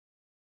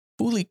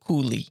Fooly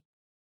Cooley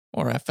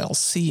or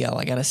FLCL.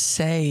 I got to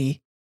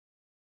say,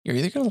 you're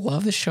either going to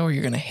love the show or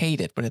you're going to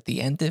hate it. But at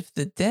the end of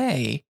the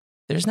day,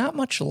 there's not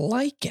much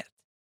like it.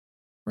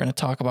 We're going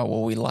to talk about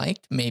what we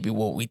liked, maybe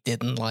what we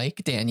didn't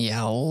like,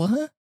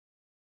 Danielle.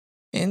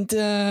 And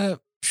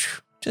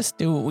just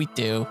do what we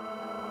do.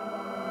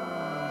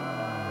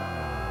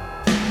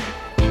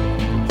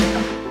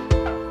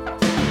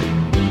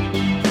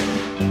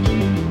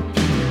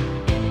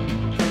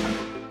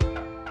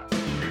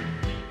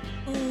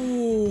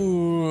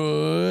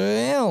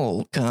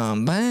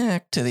 Welcome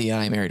back to the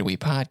I Married We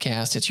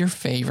podcast. It's your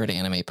favorite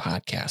anime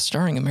podcast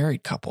starring a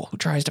married couple who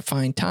tries to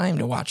find time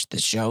to watch the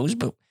shows,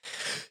 but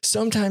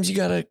sometimes you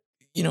gotta,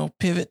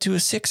 pivot to a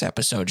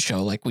 6-episode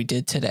show like we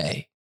did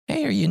today.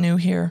 Hey, are you new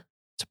here?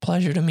 It's a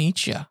pleasure to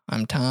meet you.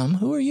 I'm Tom.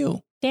 Who are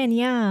you?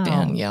 Danielle.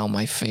 Danielle,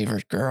 my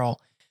favorite girl.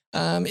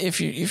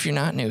 If you're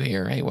not new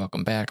here, hey,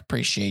 welcome back.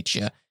 Appreciate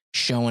you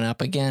showing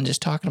up again.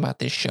 Just talking about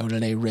this show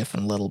today,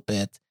 riffing a little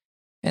bit,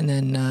 and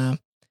then.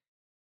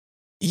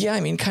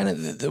 Kind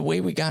of the way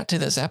we got to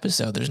this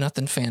episode, there's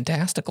nothing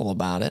fantastical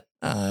about it.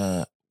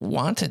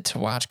 Wanted to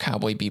watch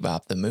Cowboy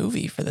Bebop the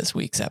movie for this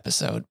week's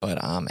episode,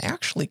 but I'm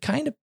actually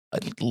kind of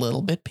a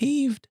little bit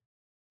peeved.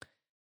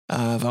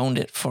 I've owned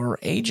it for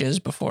ages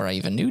before I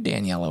even knew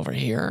Danielle over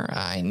here.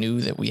 I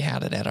knew that we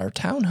had it at our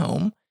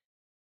townhome,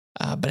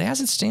 but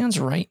as it stands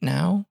right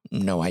now,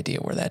 no idea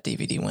where that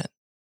DVD went.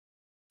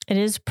 It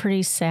is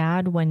pretty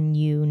sad when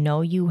you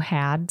know you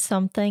had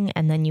something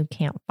and then you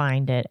can't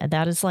find it.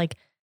 That is like,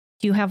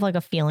 do you have like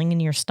a feeling in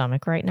your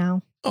stomach right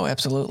now? Oh,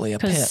 absolutely. A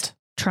pit.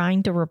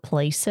 Trying to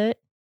replace it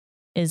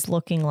is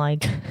looking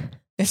like...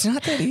 It's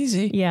not that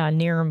easy. Yeah,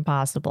 near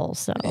impossible.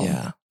 So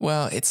yeah.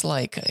 Well, it's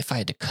like if I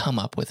had to come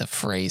up with a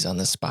phrase on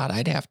the spot,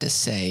 I'd have to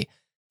say,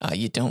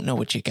 you don't know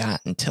what you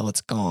got until it's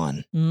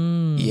gone.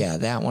 Yeah,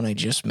 that one I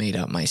just made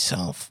up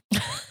myself.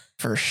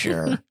 For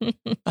sure.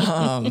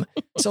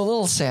 So a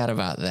little sad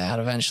about that.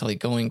 Eventually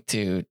going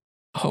to...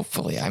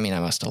 Hopefully, I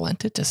must have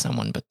lent it to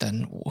someone, but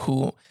then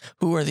who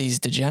are these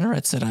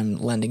degenerates that I'm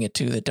lending it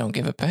to that don't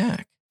give it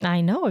back? I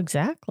know,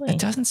 exactly. It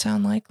doesn't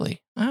sound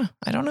likely. I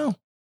don't know.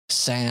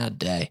 Sad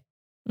day.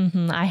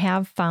 I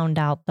have found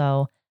out,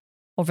 though,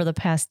 over the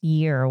past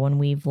year when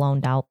we've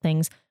loaned out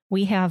things,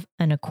 we have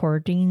an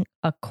accordion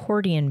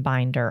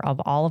binder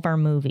of all of our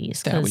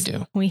movies. That we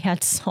do. We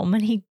had so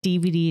many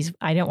DVDs.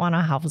 I didn't want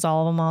to house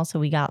all of them all, so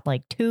we got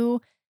like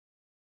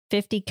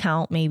 250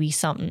 count, maybe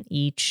something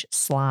each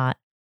slot.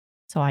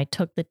 So I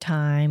took the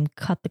time,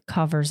 cut the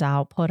covers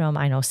out, put them,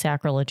 I know,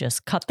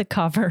 sacrilegious, cut the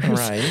covers,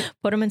 right.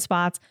 Put them in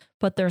spots.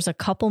 But there's a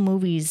couple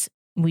movies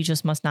we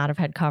just must not have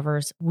had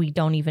covers. We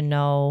don't even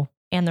know,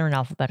 and they're in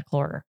alphabetical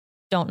order.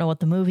 Don't know what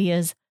the movie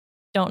is.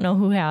 Don't know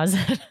who has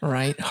it.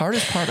 Right.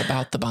 Hardest part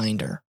about the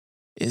binder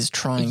is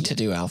trying to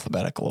do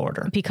alphabetical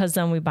order. Because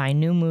then we buy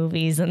new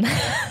movies and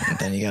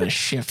then you got to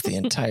shift the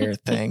entire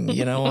thing.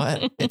 You know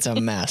what? It's a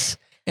mess.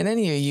 And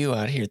any of you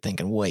out here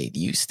thinking, wait,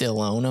 you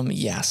still own them?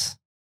 Yes.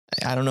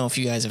 I don't know if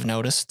you guys have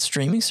noticed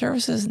streaming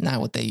services, not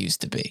what they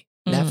used to be.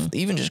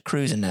 Even just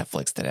cruising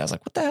Netflix today, I was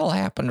like, what the hell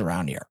happened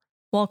around here?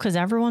 Well, because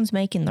everyone's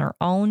making their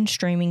own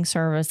streaming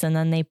service and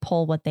then they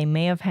pull what they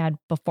may have had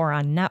before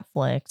on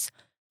Netflix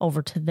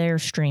over to their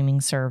streaming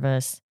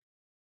service.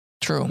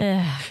 True.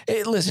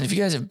 Hey, listen, if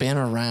you guys have been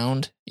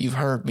around, you've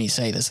heard me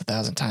say this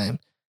 1,000 times.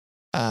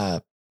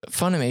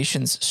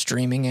 Funimation's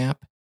streaming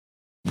app,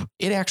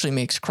 it actually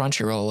makes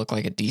Crunchyroll look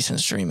like a decent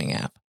streaming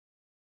app.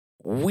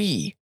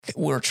 We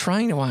were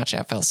trying to watch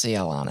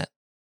FLCL on it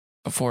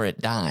before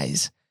it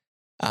dies.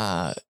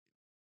 Couldn't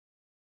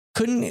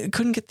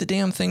get the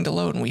damn thing to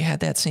load, and we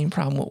had that same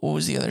problem. What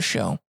was the other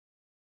show?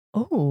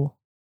 Oh,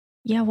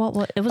 yeah.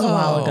 What? It was a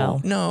while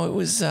ago. No, it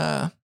was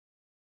that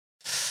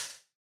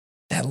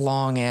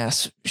long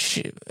ass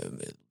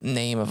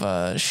name of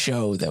a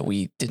show that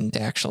we didn't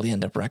actually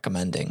end up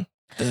recommending.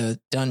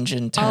 The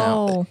Dungeon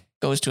Town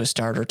goes to a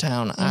starter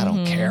town. I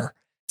don't care.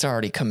 It's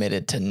already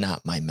committed to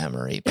not my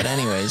memory. But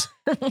anyways,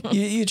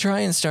 you try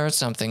and start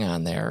something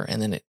on there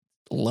and then it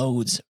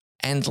loads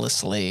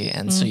endlessly.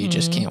 And so you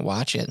just can't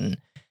watch it. And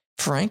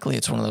frankly,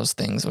 it's one of those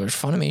things where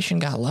Funimation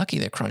got lucky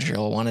that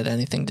Crunchyroll wanted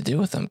anything to do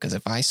with them. Because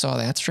if I saw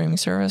that streaming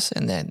service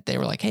and then they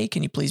were like, hey,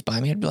 can you please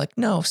buy me? I'd be like,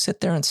 no,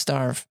 sit there and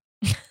starve.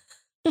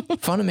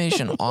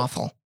 Funimation,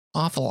 awful.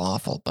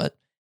 But,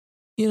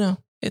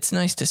 it's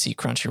nice to see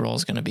Crunchyroll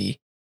is going to be,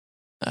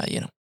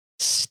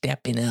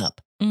 stepping up.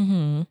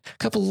 A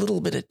couple little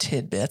bit of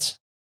tidbits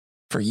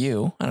for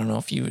you. I don't know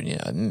if you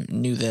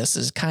knew this.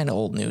 This is kind of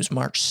old news.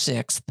 March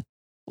 6th, a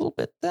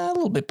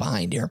little bit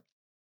behind here.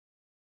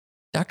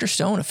 Dr.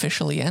 Stone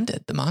officially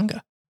ended the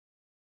manga.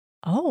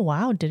 Oh,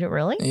 wow. Did it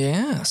really?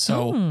 Yeah.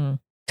 So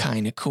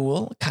kind of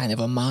cool, kind of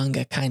a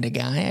manga kind of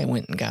guy. I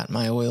went and got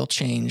my oil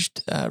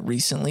changed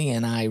recently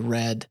and I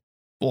read,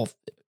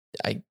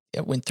 I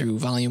went through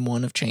volume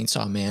 1 of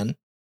Chainsaw Man.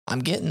 I'm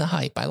getting the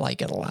hype. I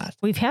like it a lot.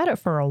 We've had it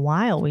for a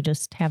while. We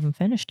just haven't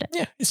finished it.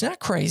 Yeah, it's not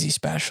crazy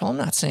special. I'm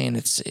not saying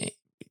it's,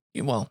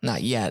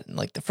 not yet.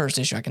 Like the first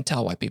issue, I can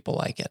tell why people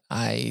like it.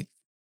 I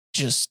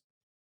just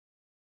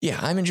Yeah,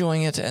 I'm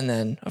enjoying it. And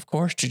then, of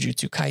course,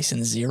 Jujutsu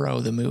Kaisen Zero,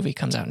 the movie,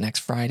 comes out next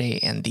Friday.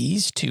 And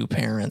these two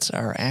parents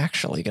are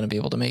actually going to be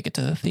able to make it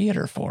to the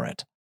theater for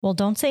it. Well,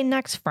 don't say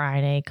next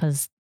Friday,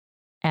 because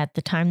at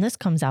the time this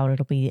comes out,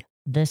 it'll be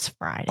this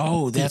Friday.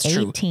 Oh, that's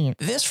the 18th.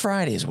 True. This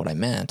Friday is what I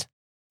meant.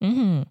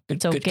 Mm-hmm.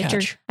 So good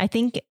catch. I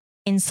think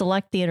in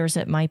select theaters,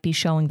 it might be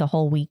showing the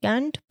whole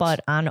weekend,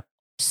 but on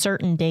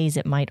certain days,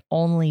 it might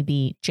only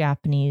be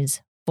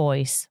Japanese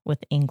voice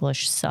with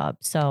English sub.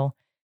 So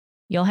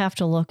you'll have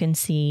to look and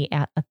see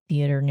at a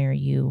theater near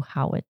you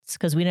how it's,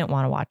 because we didn't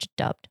want to watch it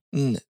dubbed.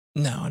 No.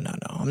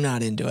 I'm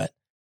not into it.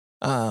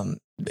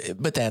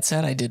 But that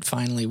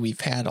said,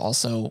 we've had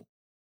also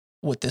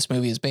what this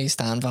movie is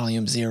based on,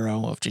 Volume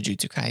 0 of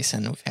Jujutsu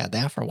Kaisen. We've had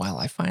that for a while.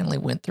 I finally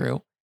went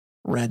through,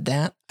 read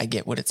that. I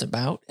get what it's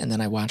about. And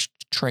then I watched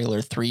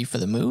trailer 3 for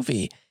the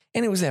movie.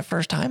 And it was that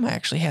first time I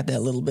actually had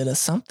that little bit of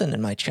something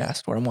in my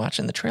chest where I'm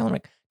watching the trailer. I'm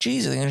like,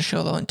 geez, are they going to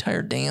show the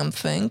entire damn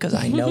thing? Because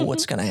I know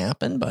what's going to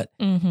happen, but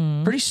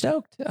pretty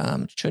stoked.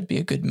 It should be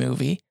a good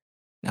movie.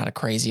 Not a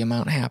crazy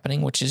amount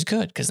happening, which is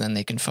good because then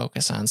they can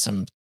focus on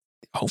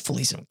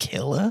hopefully some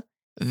killer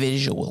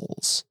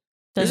visuals.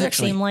 Does it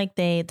seem like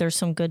there's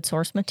some good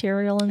source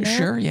material in there?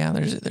 Sure, yeah.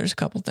 There's a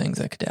couple things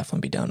that could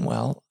definitely be done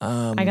well.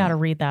 I got to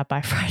read that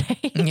by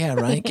Friday. Yeah,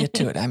 right. Get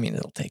to it. I mean,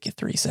 it'll take you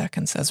 3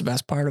 seconds. That's the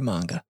best part of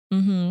manga.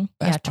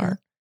 Best part.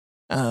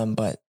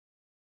 But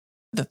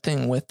the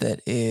thing with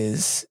it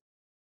is,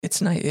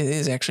 it's nice. It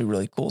is actually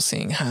really cool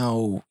seeing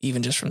how,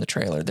 even just from the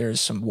trailer,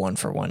 there's some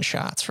 1-for-1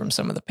 shots from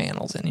some of the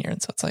panels in here,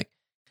 and so it's like,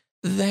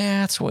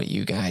 that's what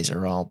you guys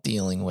are all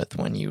dealing with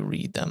when you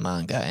read the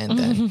manga, and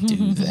then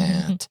do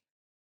that.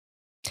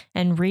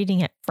 And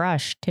reading it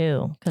fresh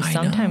too, because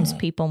sometimes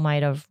people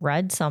might have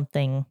read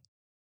something,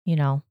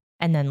 and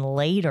then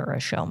later a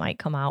show might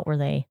come out where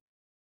they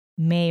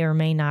may or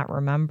may not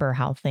remember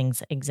how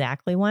things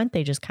exactly went.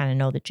 They just kind of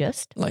know the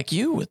gist. Like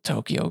you with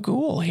Tokyo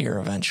Ghoul here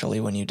eventually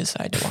when you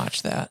decide to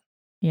watch that.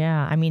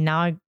 Yeah. I mean,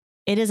 now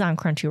it is on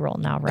Crunchyroll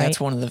now, right? That's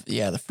one of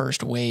the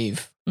first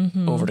wave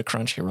over to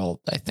Crunchyroll.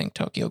 I think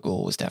Tokyo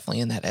Ghoul was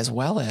definitely in that, as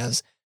well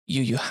as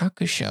Yu Yu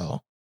Hakusho.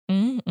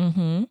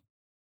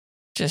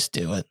 Just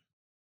do it.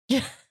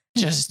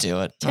 Just do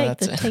it.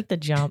 Take the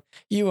jump.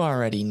 You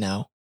already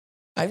know.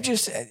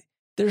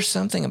 There's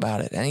something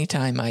about it.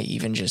 Anytime I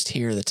even just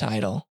hear the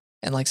title,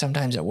 and like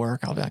sometimes at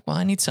work, I'll be like, well,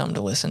 I need something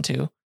to listen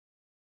to.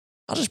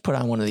 I'll just put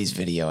on one of these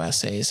video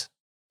essays,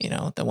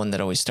 the one that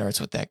always starts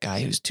with that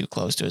guy who's too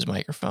close to his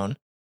microphone.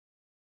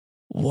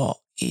 What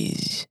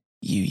is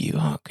Yu Yu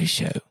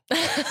Hakusho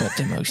but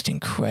the most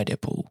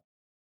incredible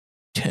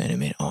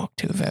tournament arc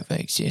to have ever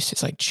existed?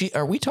 It's like, gee,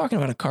 are we talking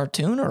about a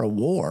cartoon or a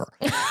war?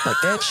 Like,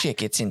 that shit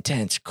gets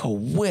intense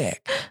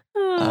quick.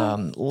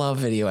 Love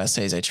video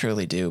essays, I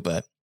truly do,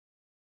 but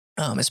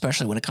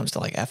especially when it comes to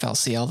like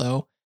FLCL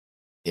though,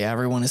 yeah,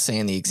 everyone is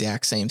saying the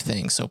exact same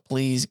thing. So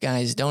please,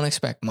 guys, don't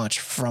expect much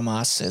from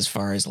us as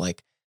far as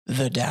like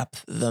the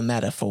depth, the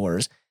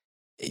metaphors.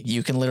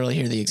 You can literally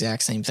hear the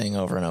exact same thing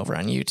over and over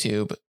on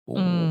YouTube.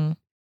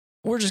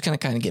 We're just going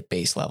to kind of get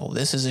base level.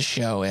 This is a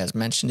show, as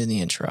mentioned in the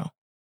intro,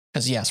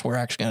 because yes, we're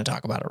actually going to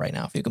talk about it right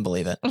now, if you can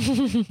believe it.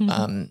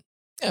 FLCL,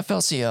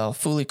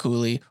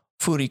 Fooly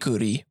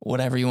Furikuri,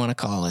 whatever you want to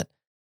call it.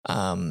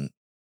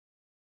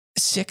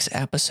 6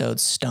 episode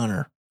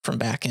stunner from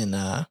back in,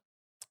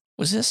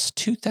 was this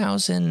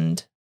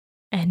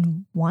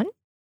 2001?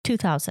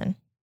 2000.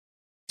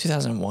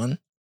 2001?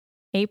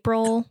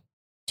 April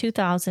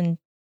 2000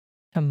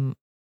 to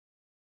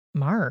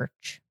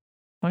March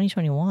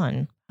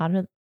 2021.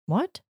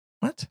 What?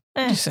 What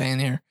are you saying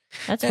here?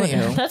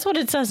 That's what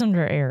it says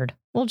under aired.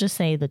 We'll just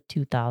say the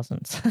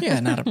 2000s. Yeah,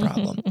 not a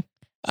problem.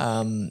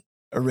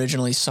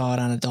 Originally saw it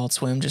on Adult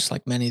Swim, just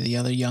like many of the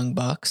other young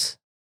bucks.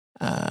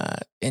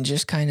 And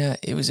just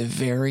it was a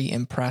very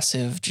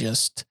impressive,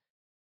 just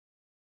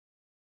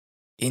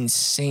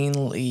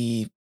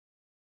insanely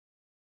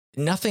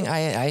nothing. I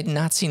had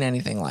not seen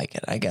anything like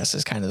it, I guess,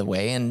 is kind of the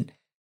way. And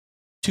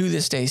to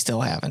this day,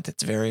 still haven't.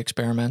 It's very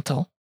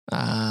experimental.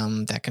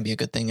 That can be a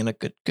good thing and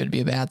it could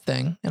be a bad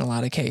thing in a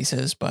lot of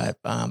cases. But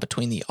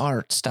between the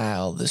art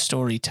style, the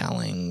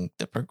storytelling,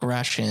 the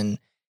progression,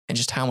 and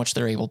just how much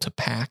they're able to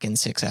pack in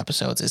 6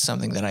 episodes is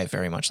something that I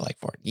very much like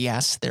for it.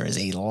 Yes, there is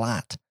a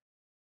lot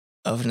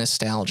of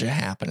nostalgia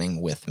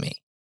happening with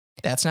me.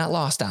 That's not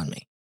lost on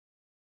me.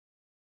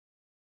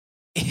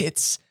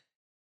 It's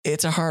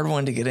a hard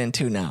one to get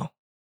into now.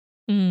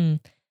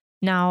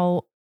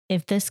 Now,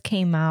 if this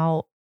came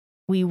out,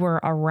 we were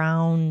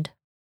around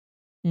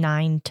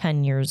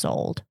 9-10 years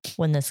old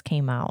when this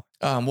came out.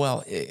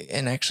 Well,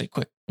 and actually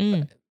quick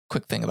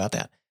thing about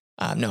that.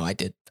 No, I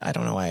did. I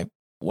don't know why I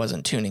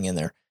wasn't tuning in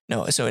there.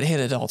 No, so it hit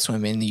Adult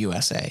Swim in the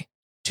USA,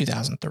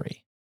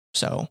 2003.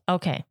 So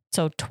okay,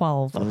 so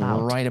 12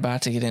 about. Right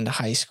about to get into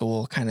high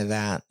school, kind of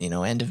that,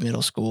 end of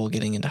middle school,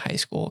 getting into high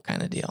school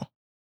kind of deal.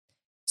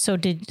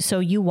 So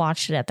you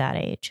watched it at that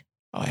age?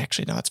 Oh,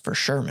 actually, no, it's for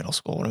sure middle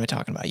school. What am I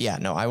talking about? Yeah,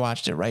 no, I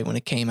watched it right when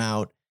it came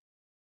out.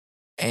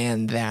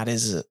 And that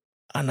is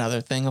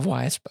another thing of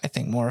why it's, I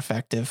think, more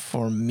effective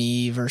for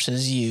me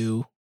versus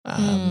you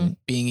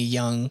Being a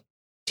young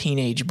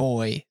teenage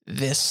boy,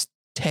 this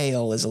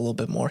tale is a little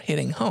bit more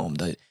hitting home.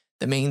 The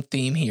main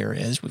theme here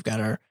is we've got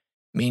our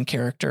main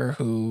character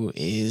who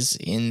is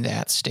in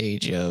that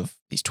stage of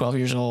he's 12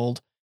 years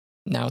old.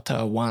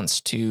 Naota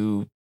wants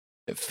to,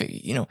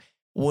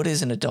 what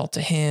is an adult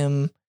to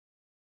him?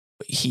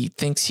 He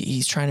thinks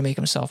he's trying to make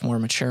himself more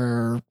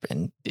mature,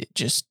 and it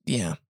just,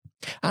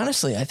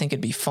 honestly, I think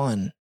it'd be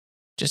fun,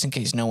 just in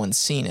case no one's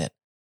seen it.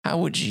 How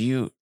would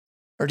you,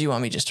 or do you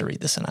want me just to read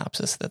the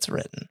synopsis that's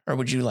written, or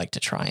would you like to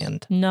try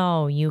and?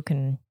 No, you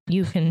can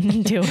do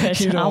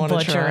it. I'll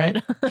butcher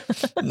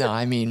it. No,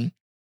 I mean,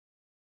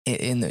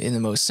 in the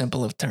most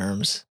simple of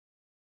terms,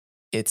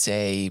 it's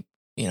a,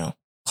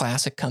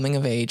 classic coming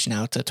of age.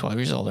 Naota 12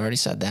 years old. I already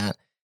said that.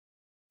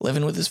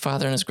 Living with his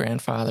father and his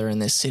grandfather in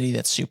this city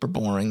that's super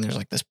boring. There's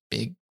like this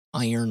big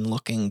iron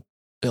looking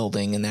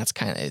building, and that's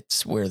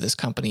it's where this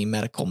company,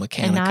 Medical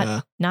Mechanica.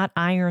 And not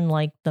iron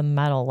like the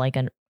metal, like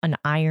an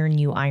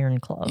iron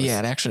clothes. Yeah,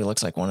 it actually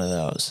looks like one of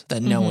those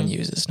that no one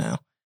uses now.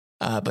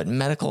 But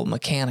Medical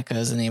Mechanica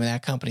is the name of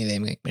that company. They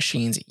make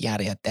machines,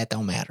 yada, that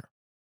don't matter.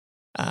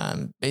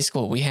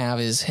 Basically what we have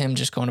is him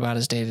just going about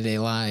his day-to-day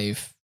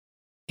life.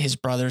 His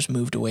brother's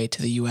moved away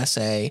to the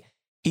USA.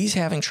 He's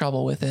having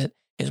trouble with it.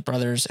 His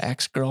brother's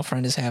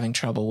ex-girlfriend is having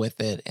trouble with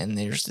it. And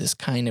there's this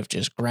kind of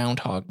just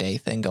Groundhog Day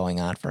thing going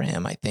on for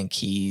him. I think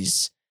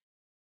he's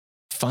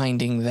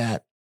finding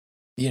that,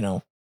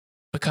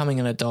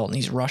 becoming an adult, and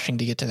he's rushing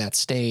to get to that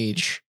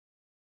stage.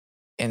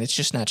 And it's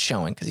just not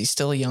showing because he's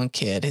still a young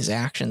kid. His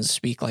actions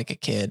speak like a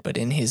kid, but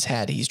in his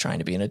head, he's trying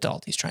to be an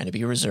adult. He's trying to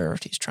be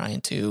reserved. He's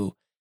trying to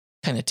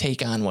kind of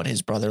take on what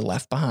his brother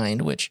left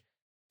behind, which,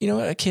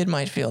 a kid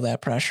might feel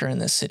that pressure in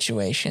this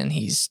situation.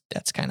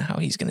 That's kind of how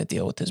he's going to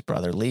deal with his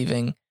brother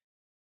leaving.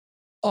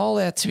 All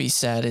that to be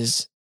said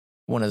is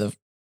one of the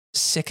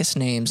sickest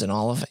names in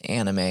all of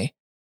anime.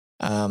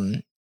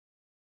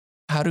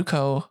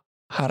 Haruko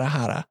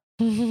Harahara.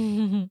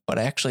 But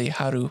actually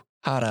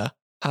Haruhara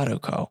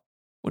Haruko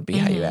would be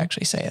how you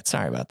actually say it.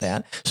 Sorry about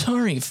that.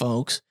 Sorry,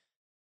 folks.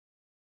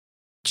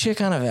 Chick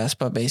on a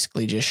Vespa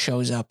basically just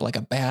shows up like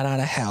a bat out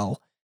of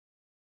hell.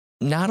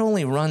 Not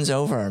only runs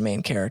over our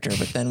main character,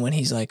 but then when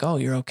he's like, oh,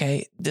 you're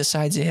okay,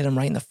 decides to hit him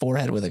right in the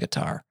forehead with a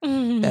guitar.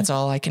 That's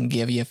all I can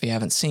give you if you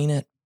haven't seen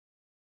it.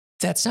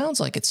 That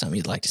sounds like it's something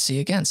you'd like to see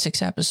again.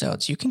 6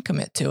 episodes. You can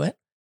commit to it.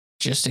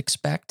 Just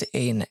expect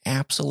an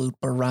absolute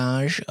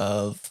barrage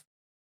of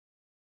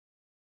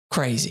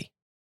crazy.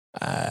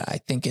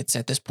 I think it's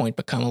at this point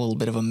become a little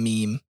bit of a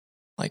meme.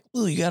 Like,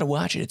 oh, you got to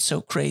watch it. It's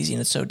so crazy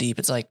and it's so deep.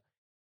 It's like,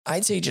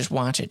 I'd say just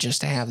watch it just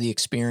to have the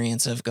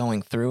experience of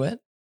going through it.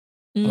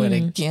 But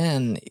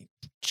again,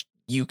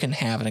 you can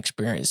have an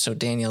experience. So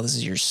Danielle, this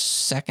is your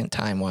second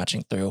time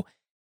watching through.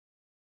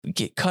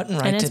 Get cutting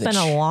right to the And it's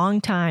been a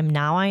long time.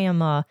 Now I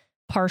am a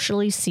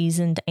partially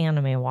seasoned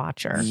anime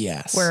watcher.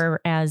 Yes.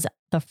 Whereas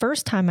the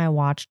first time I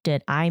watched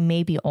it, I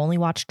maybe only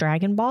watched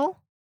Dragon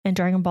Ball and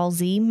Dragon Ball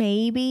Z,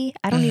 maybe.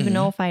 I don't even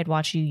know if I had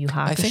watched Yu Yu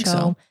Hakusho. I think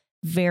so.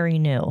 Very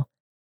new.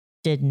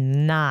 Did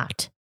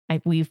not.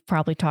 We've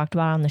probably talked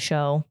about it on the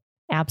show.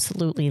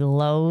 Absolutely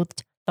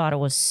loathed. Thought it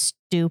was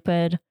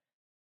stupid.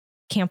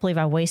 Can't believe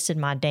I wasted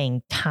my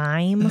dang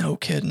time. No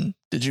kidding.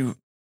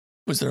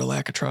 Was there a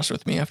lack of trust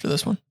with me after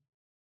this one?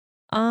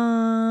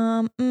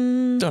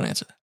 Don't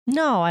answer that.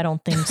 No, I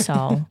don't think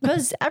so.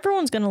 Because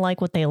everyone's going to like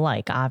what they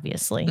like,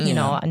 obviously.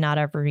 Not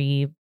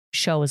every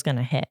show is going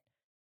to hit.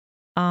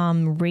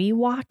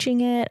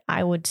 Rewatching it,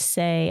 I would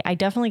say I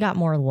definitely got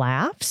more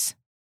laughs.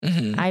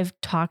 I've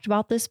talked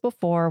about this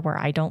before where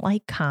I don't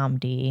like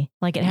comedy.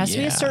 Like it has to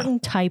be a certain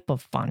type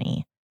of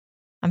funny.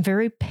 I'm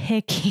very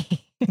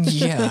picky.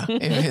 Yeah.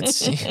 It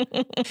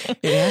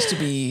has to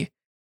be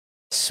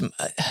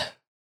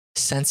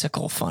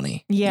sensical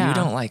funny. Yeah. You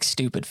don't like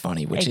stupid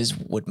funny, which is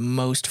what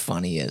most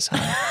funny is,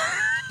 huh?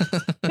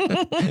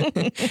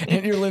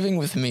 And you're living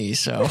with me,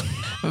 so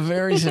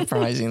very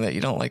surprising that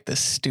you don't like this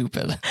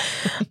stupid.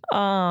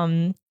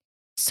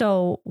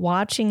 So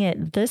watching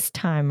it this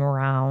time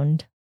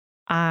around,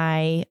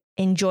 I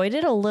enjoyed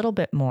it a little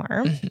bit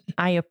more.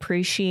 I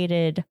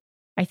appreciated,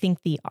 I think,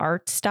 the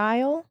art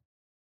style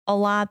a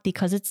lot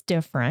because it's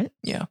different.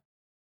 Yeah.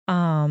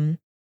 The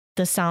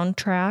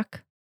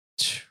soundtrack.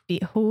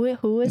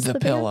 Who is the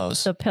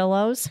Pillows? The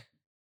Pillows.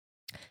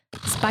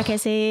 Spike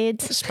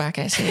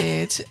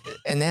Acids.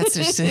 And that's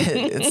just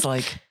it. It's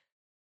like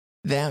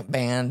that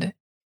band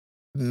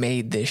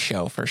made this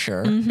show for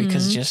sure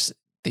because just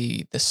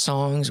the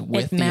songs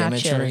with the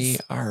imagery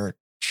are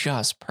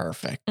just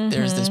perfect.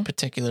 There's this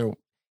particular,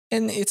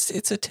 and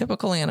it's a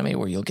typical anime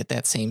where you'll get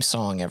that same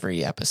song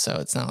every episode.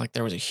 It's not like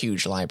there was a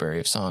huge library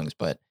of songs,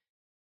 but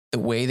the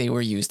way they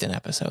were used in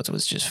episodes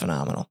was just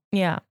phenomenal.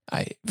 Yeah.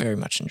 I very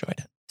much enjoyed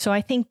it. So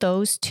I think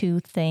those two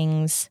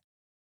things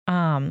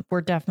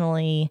were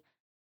definitely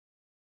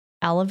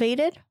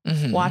elevated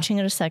watching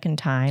it a second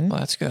time. Well,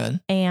 that's good.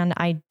 And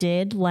I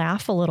did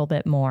laugh a little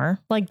bit more.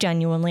 Like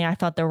genuinely, I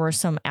thought there were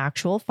some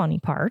actual funny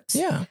parts.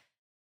 Yeah.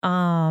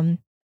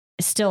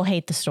 Still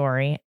hate the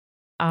story.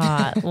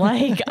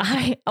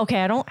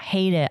 I don't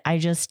hate it.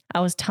 I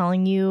was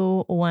telling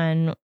you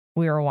when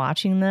we were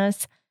watching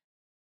this,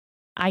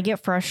 I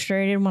get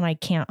frustrated when I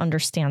can't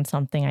understand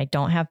something. I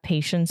don't have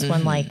patience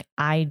when like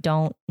I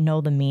don't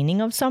know the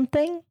meaning of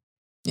something.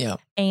 Yeah.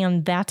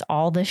 And that's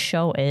all this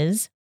show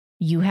is.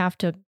 You have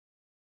to,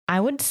 I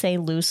would say,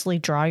 loosely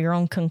draw your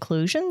own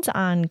conclusions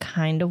on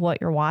kind of what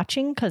you're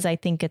watching, because I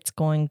think it's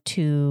going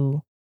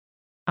to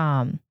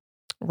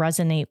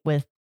resonate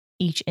with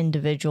each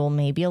individual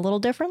maybe a little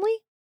differently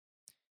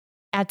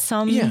at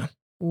some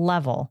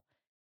level.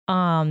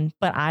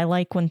 But I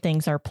like when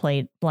things are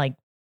played like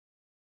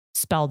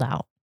spelled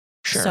out.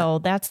 Sure. So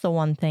that's the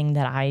one thing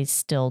that I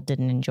still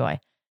didn't enjoy.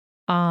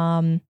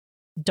 Don't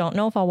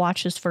know if I'll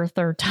watch this for a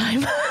third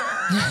time.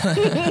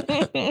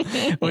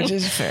 Which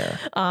is fair.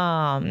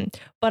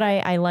 But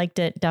I liked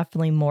it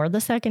definitely more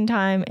the second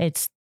time.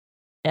 It's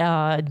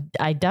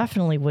I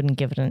definitely wouldn't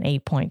give it an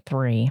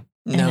 8.3.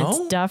 No, and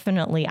it's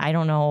definitely, I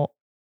don't know.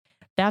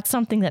 That's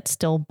something that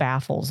still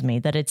baffles me,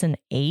 that it's an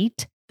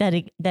 8, that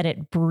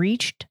it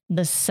breached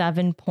the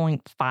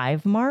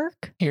 7.5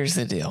 mark. Here's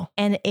the deal.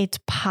 And its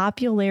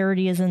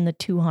popularity is in the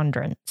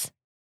 200s.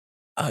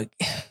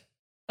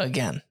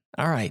 Again.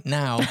 All right.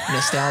 Now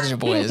Nostalgia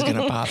Boy is going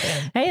to pop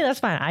in. Hey, that's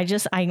fine.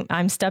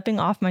 I'm stepping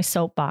off my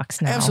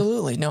soapbox now.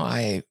 Absolutely. No,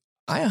 I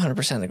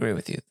 100% agree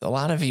with you. A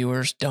lot of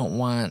viewers don't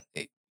want,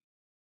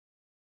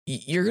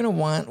 you're going to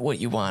want what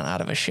you want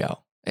out of a show.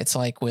 It's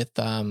like with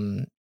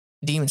Demon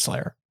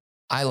Slayer.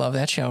 I love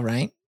that show,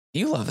 right?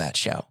 You love that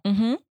show.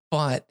 Mm-hmm.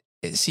 But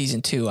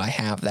season 2, I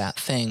have that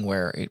thing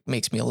where it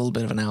makes me a little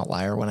bit of an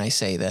outlier when I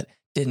say that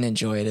didn't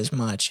enjoy it as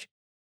much.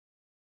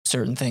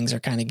 Certain things are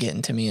kind of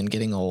getting to me and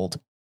getting old.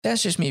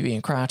 That's just me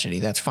being crotchety.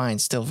 That's fine.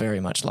 Still very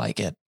much like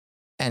it.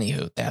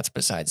 Anywho, that's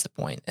besides the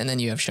point. And then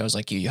you have shows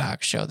like Yu Yu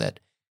Hakusho that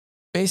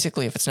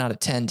basically, if it's not a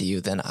 10 to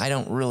you, then I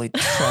don't really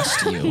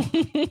trust you.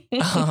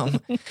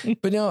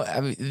 But no,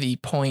 the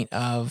point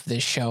of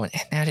this show, and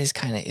that is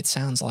kind of, it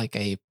sounds like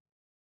an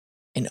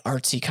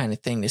artsy kind of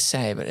thing to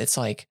say, but it's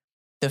like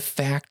the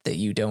fact that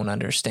you don't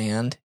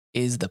understand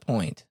is the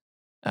point.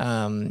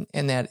 And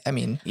that, I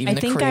mean, even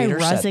the creator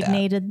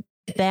said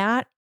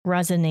that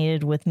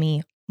resonated with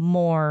me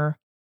more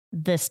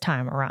this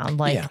time around.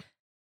 Like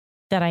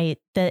that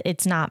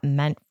it's not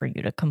meant for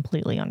you to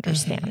completely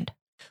understand.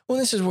 Well,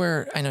 this is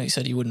where I know you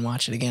said you wouldn't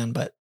watch it again,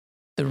 but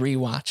the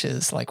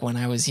rewatches, like when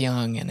I was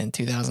young and in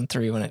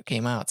 2003 when it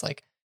came out, it's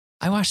like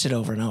I watched it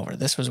over and over.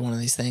 This was one of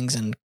these things,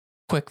 and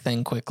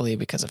quickly,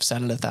 because I've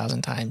said it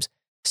 1,000 times,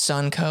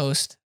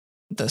 Suncoast,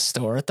 the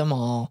store at the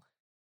mall,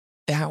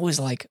 that was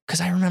like,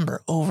 because I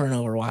remember over and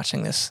over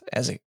watching this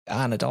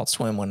on Adult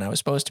Swim when I was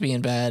supposed to be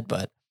in bed,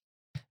 but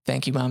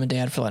thank you, Mom and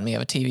Dad, for letting me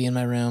have a TV in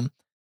my room.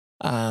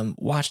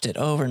 Watched it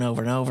over and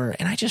over and over,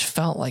 and I just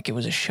felt like it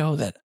was a show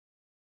that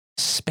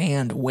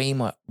spanned way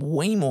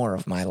more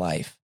of my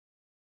life.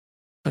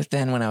 But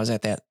then when I was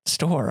at that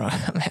store,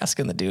 I'm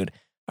asking the dude,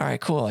 all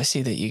right, cool. I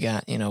see that you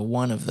got,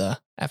 one of the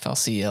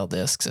FLCL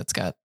discs. It's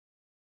got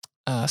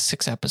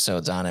 6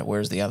 episodes on it.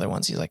 Where's the other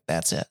ones? He's like,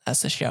 that's it.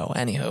 That's the show.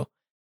 Anywho,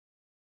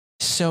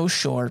 so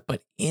short,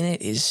 but in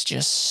it is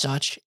just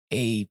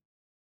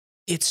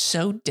it's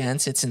so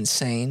dense. It's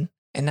insane.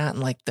 And not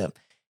in like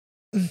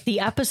the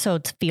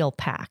episodes feel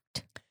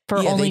packed for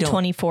only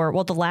 24.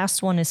 Well, the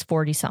last one is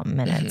 40 something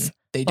minutes.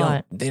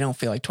 Mm-hmm. They don't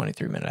feel like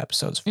 23-minute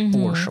episodes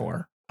for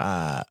sure.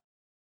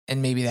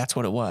 And maybe that's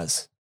what it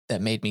was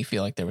that made me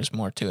feel like there was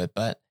more to it.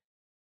 But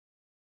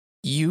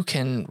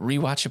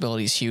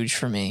rewatchability is huge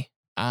for me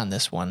on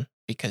this one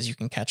because you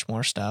can catch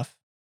more stuff,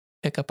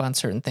 pick up on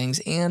certain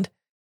things. And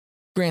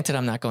granted,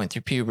 I'm not going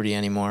through puberty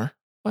anymore.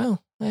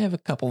 Well, I have a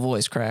couple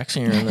voice cracks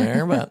here and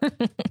there, but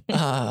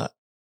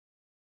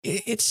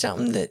it's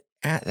something that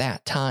at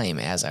that time,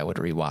 as I would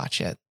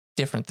rewatch it,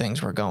 different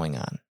things were going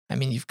on. I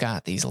mean, you've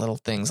got these little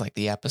things like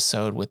the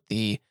episode with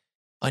the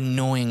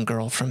annoying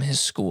girl from his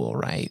school,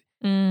 right?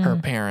 Her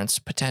parents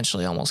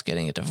potentially almost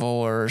getting a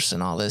divorce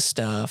and all this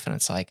stuff. And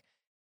it's like,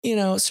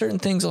 certain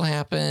things will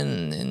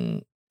happen.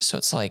 And so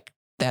it's like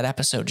that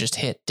episode just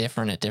hit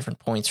different at different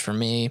points for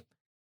me.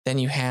 Then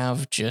you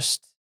have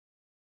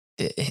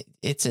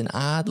it's an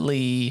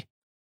oddly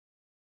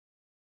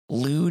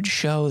lewd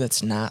show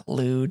that's not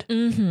lewd.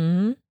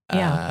 Mm-hmm.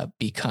 Yeah.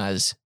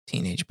 Because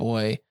teenage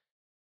boy,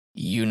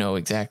 you know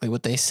exactly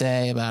what they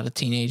say about a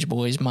teenage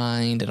boy's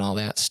mind and all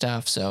that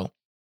stuff. So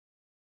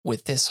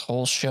with this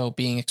whole show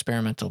being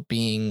experimental,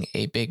 being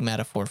a big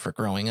metaphor for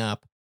growing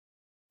up,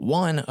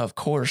 one, of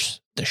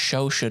course, the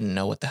show shouldn't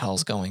know what the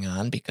hell's going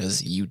on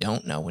because you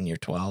don't know when you're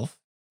 12.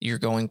 You're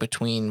going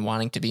between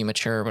wanting to be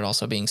mature, but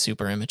also being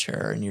super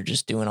immature, and you're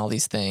just doing all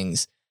these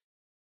things.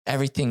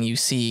 Everything you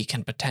see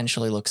can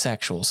potentially look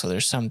sexual. So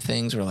there's some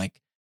things where like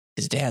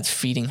his dad's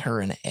feeding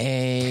her an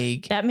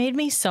egg. That made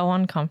me so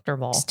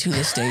uncomfortable. To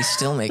this day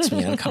still makes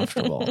me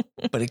uncomfortable,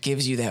 but it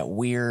gives you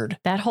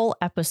that whole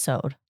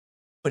episode.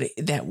 But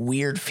that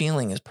weird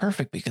feeling is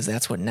perfect because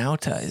that's what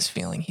Naota is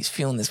feeling. He's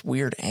feeling this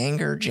weird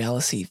anger,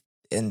 jealousy,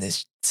 and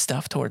this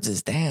stuff towards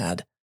his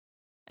dad.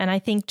 And I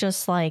think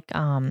just like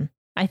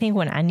I think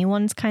when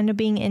anyone's kind of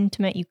being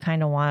intimate, you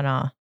kind of want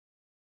to,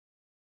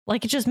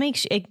 like,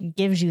 it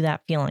gives you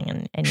that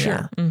feeling. And Sure.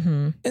 Yeah. Mm-hmm.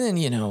 And then,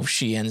 you know,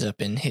 she ends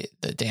up in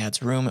the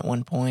dad's room at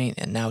one point,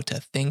 and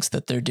Naota thinks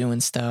that they're doing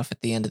stuff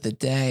at the end of the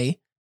day,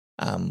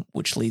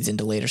 which leads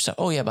into later stuff.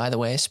 Oh, yeah, by the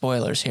way,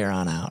 spoilers here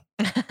on out.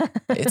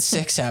 It's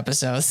 6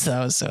 episodes,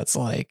 though, so it's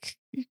like,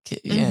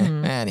 yeah,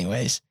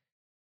 anyways.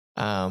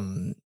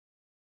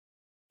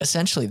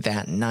 Essentially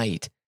that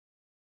night,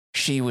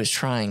 she was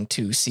trying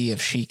to see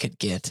if she could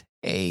get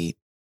a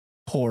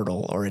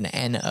portal or an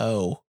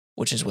NO,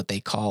 which is what they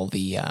call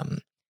the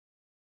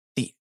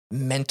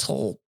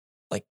mental,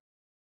 like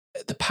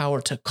the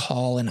power to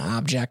call an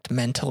object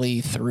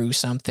mentally through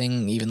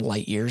something even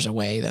light years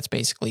away. That's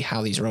basically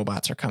how these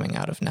robots are coming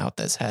out of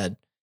Naota's head,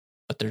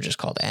 but they're just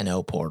called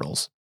NO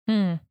portals.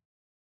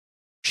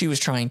 She was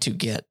trying to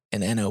get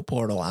an NO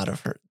portal out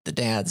of the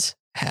dad's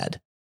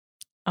head.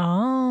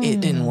 Oh. It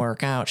didn't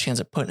work out. She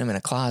ends up putting him in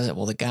a closet.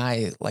 Well, the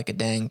guy, like a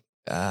dang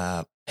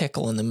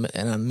pickle in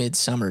a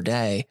midsummer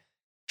day,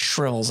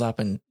 shrivels up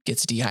and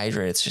gets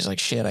dehydrated. She's like,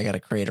 shit, I got to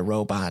create a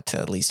robot to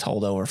at least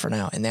hold over for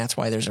now. And that's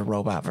why there's a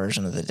robot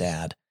version of the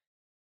dad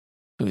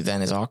who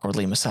then is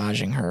awkwardly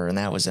massaging her. And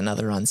that was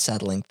another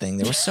unsettling thing.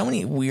 There were so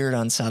many weird,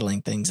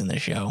 unsettling things in the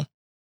show.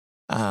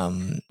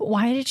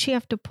 Why did she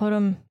have to put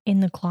him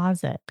in the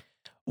closet?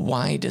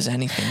 Why does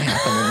anything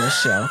happen in this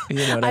show? You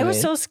know what I mean?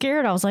 was so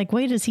scared. I was like,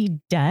 wait, is he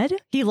dead?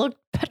 He looked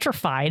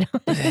petrified.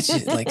 It's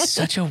just like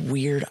such a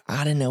weird,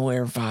 out of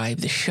nowhere vibe.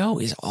 The show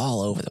is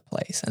all over the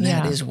place. And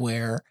that is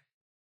where,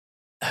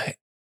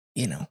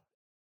 you know,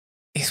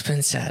 it's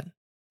been said.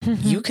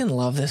 You can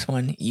love this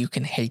one. You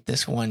can hate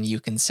this one. You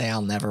can say,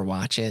 I'll never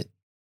watch it.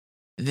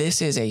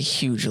 This is a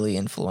hugely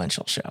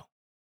influential show.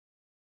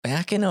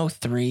 Back in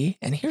 2003,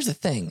 and here's the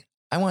thing.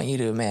 I want you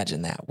to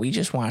imagine that. We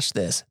just watched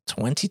this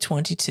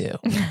 2022,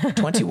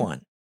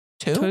 21,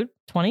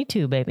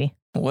 22, baby.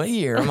 What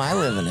year am I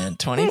living in?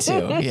 22.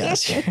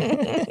 Yes.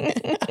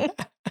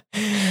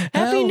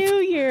 Happy New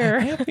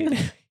Year.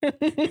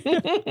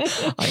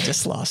 I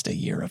just lost a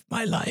year of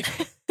my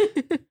life.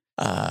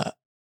 I'm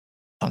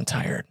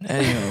tired.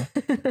 Anyway,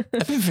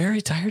 I've been very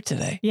tired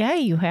today. Yeah,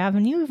 you have.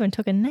 And you even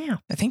took a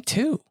nap. I think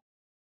 2.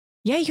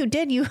 Yeah, you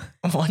did.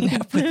 One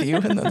nap with you,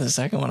 and then the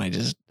second one I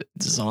just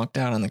zonked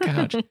out on the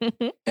couch.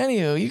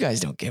 Anywho, you guys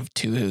don't give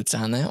 2 hoots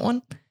on that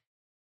one.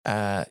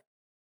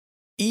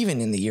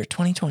 Even in the year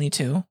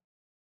 2022,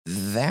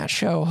 that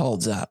show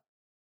holds up.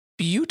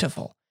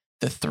 Beautiful.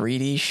 The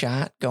 3D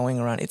shot going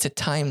around. It's a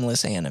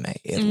timeless anime.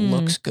 It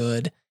looks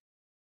good.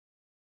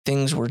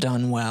 Things were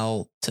done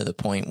well to the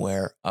point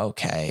where,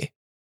 okay,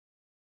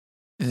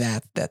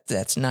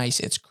 that's nice.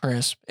 It's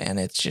crisp, and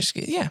it's just,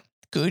 yeah.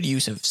 Good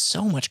use of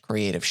so much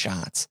creative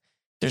shots.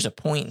 There's a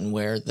point in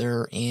where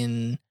they're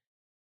in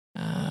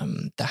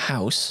the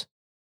house,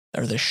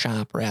 or the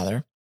shop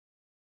rather,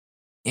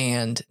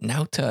 and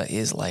Naota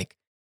is like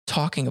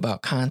talking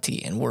about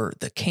Kanti, and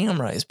the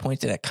camera is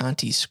pointed at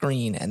Kanti's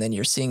screen, and then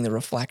you're seeing the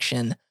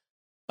reflection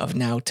of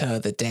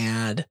Naota, the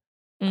dad,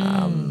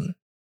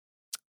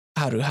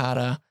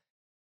 Haruhara,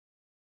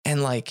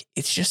 and like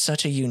it's just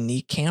such a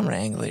unique camera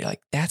angle. You're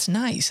like, that's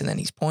nice, and then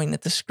he's pointing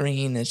at the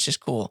screen. It's just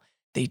cool.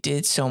 They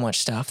did so much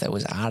stuff that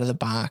was out of the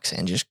box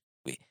and just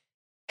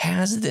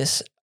has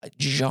this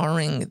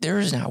jarring. There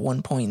is not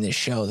one point in this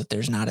show that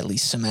there's not at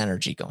least some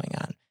energy going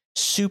on.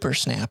 Super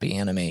snappy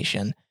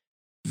animation,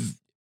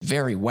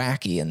 very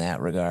wacky in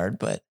that regard,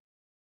 but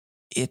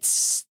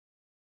it's,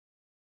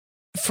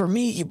 for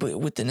me,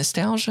 with the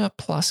nostalgia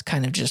plus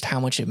kind of just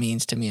how much it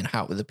means to me and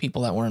how the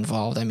people that were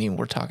involved. I mean,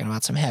 we're talking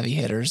about some heavy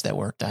hitters that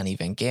worked on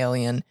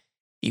Evangelion.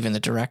 Even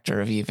the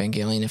director of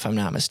Evangelion, if I'm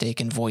not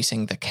mistaken,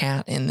 voicing the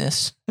cat in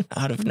this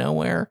out of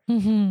nowhere.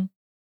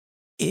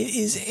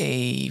 It's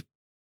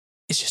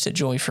just a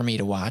joy for me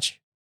to watch.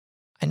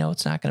 I know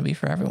it's not going to be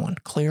for everyone,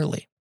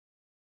 clearly.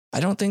 I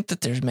don't think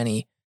that there's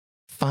many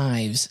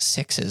 5s,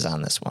 6s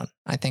on this one.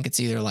 I think it's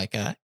either like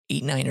a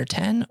 8, 9, or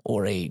 10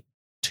 or a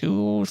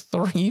 2,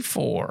 3,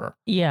 4.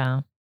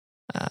 Yeah.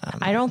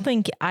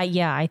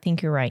 I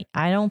think you're right.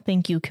 I don't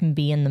think you can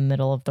be in the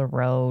middle of the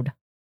road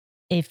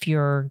if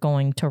you're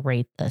going to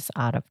rate this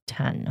out of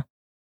 10,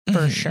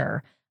 for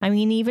sure. I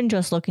mean, even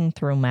just looking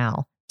through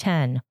Mal,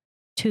 10,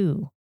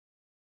 2,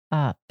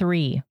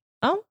 3.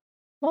 Oh,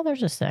 well,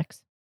 there's a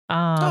 6.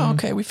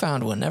 Okay. We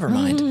found one. Never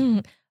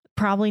mind.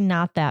 Probably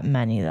not that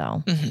many,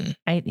 though.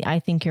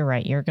 I think you're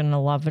right. You're going to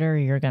love it or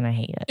you're going to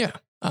hate it. Yeah.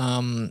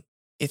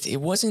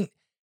 It wasn't,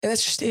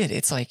 that's just it.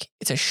 It's like,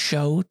 it's a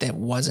show that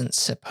wasn't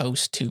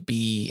supposed to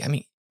be, I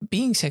mean,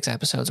 being 6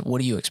 episodes, what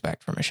do you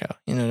expect from a show?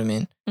 You know what I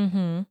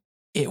mean?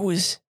 It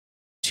was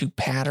to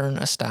pattern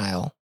a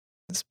style.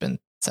 It's been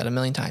said a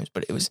million times,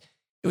 but it was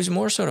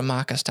more sort of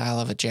mock a style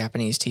of a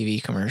Japanese TV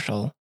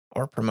commercial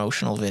or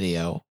promotional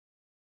video.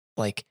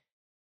 Like,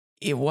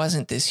 it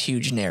wasn't this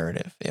huge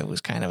narrative. It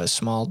was kind of a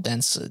small,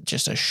 dense,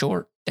 just a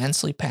short,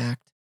 densely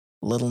packed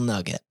little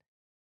nugget.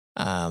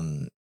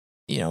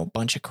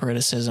 Bunch of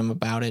criticism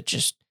about it.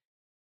 Just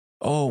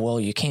oh, well,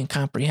 you can't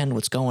comprehend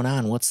what's going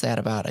on. What's that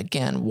about?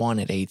 Again, one,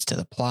 it aids to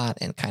the plot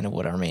and kind of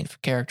what our main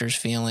character's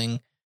feeling.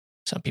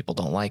 Some people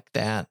don't like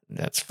that.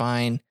 That's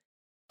fine.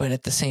 But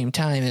at the same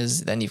time,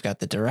 then you've got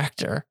the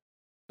director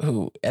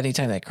who,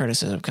 anytime that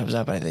criticism comes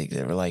up, I think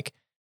they were like,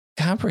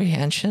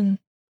 comprehension,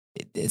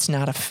 it's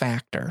not a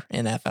factor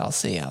in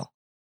FLCL,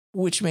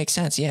 which makes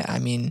sense. Yeah, I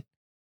mean,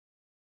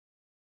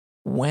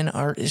 when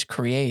art is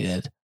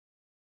created,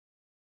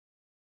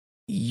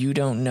 you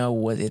don't know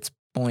what its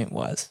point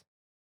was.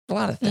 A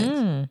lot of things.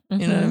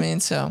 Mm-hmm. You know what I mean?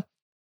 So,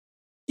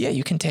 yeah,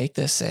 you can take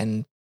this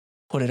and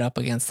put it up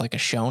against like a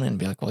shonen and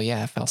be like, well,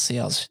 yeah,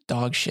 FLCL's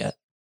dog shit.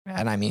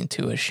 And I mean,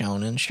 to a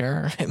shonen,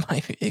 sure,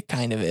 it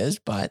kind of is,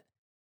 but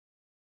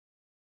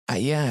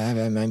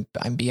I'm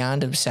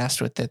beyond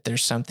obsessed with it.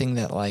 There's something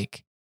that,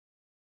 like,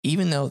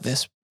 even though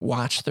this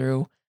watch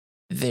through,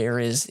 there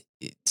is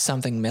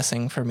something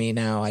missing for me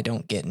now. I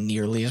don't get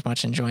nearly as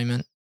much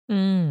enjoyment.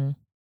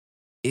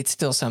 It's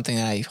still something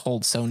that I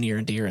hold so near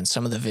and dear, and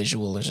some of the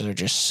visuals are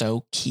just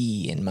so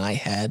key in my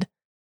head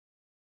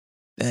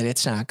that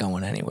it's not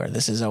going anywhere.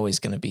 This is always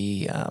going to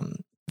be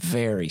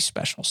very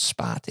special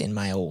spot in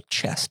my old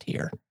chest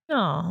here.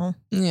 Oh.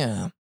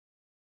 Yeah.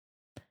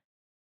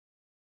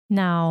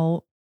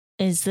 Now,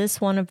 is this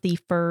one of the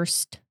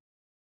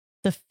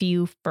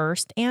few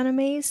first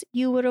animes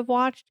you would have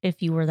watched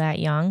if you were that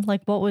young?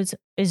 Like,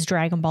 is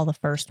Dragon Ball the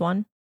first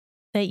one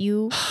that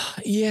you?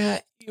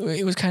 Yeah,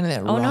 it was kind of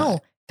that. Oh, no.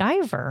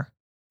 Guyver.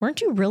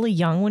 Weren't you really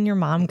young when your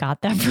mom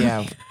got that?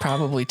 Yeah,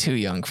 probably too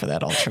young for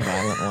that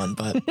ultraviolet one,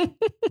 but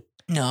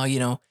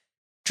no,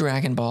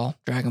 Dragon Ball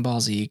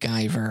Z,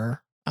 Guyver,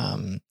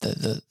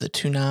 the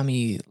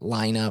Toonami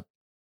lineup.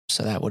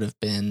 So that would have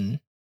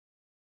been,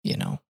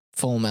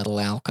 Full Metal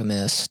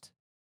Alchemist,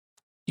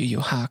 Yu Yu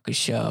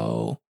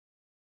Hakusho. I'm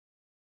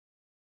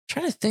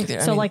trying to think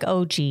there. So like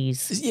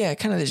OGs. Yeah,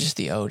 kind of just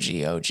the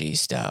OG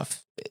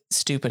stuff.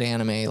 Stupid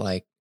anime,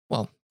 like,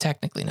 well,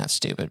 technically not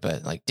stupid,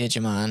 but like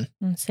Digimon.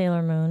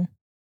 Sailor Moon.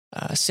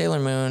 Sailor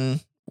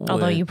Moon.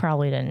 Although you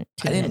probably didn't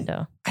tune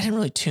into. I didn't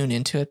really tune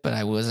into it, but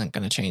I wasn't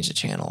going to change the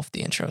channel if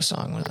the intro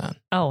song was on.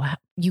 Oh,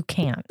 you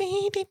can't.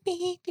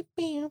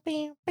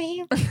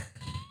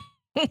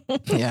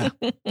 Yeah,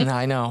 no,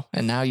 I know.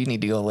 And now you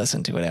need to go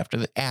listen to it after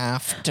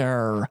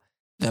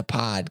the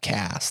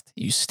podcast.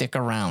 You stick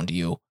around,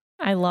 you.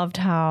 I loved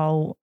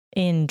how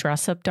in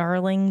Dress Up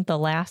Darling, the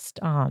last,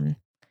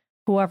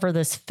 whoever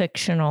this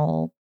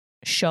fictional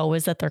show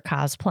is that they're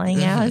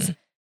cosplaying as,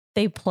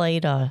 they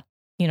played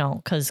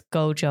because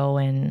Gojo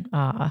and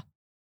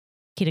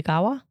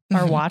Kitagawa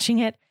are watching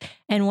it.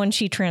 And when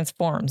she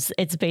transforms,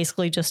 it's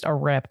basically just a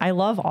rip. I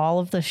love all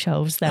of the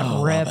shows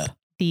that rip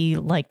the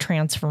like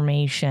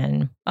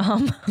transformation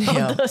of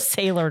the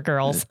Sailor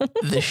girls.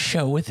 The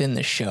show within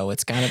the show.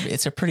 It's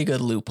a pretty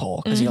good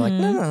loophole because you're like,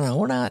 no,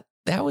 we're not.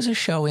 That was a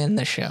show in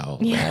the show.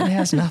 Yeah. That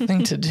has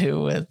nothing to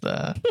do with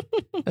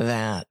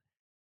that.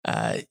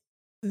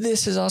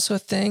 This is also a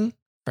thing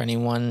for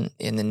anyone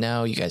in the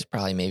know. You guys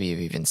probably maybe have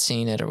even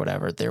seen it or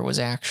whatever. There was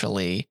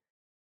actually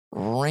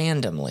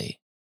randomly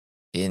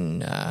in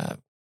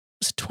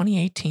was it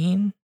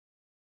 2018?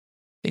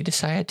 They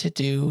decided to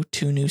do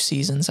 2 new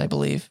seasons, I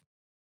believe.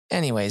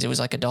 Anyways, it was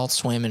like Adult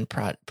Swim and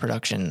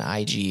production.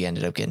 IG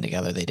ended up getting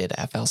together. They did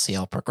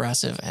FLCL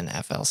Progressive and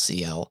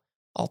FLCL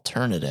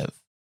Alternative.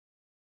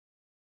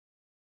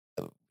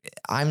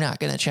 I'm not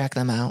going to check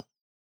them out.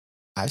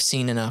 I've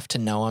seen enough to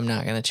know I'm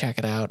not going to check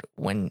it out.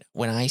 When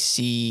I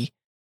see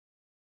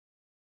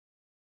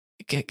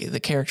the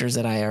characters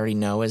that I already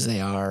know as they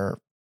are,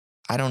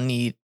 I don't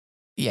need,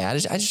 I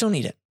just don't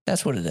need it.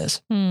 That's what it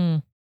is.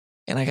 And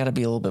I got to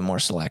be a little bit more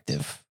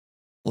selective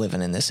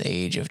living in this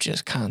age of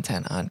just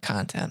content on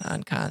content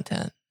on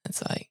content.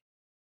 It's like,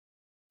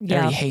 I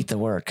already hate the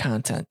word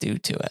content due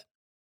to it.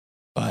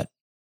 But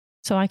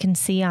so I can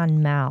see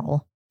on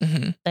Mal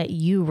that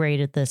you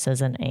rated this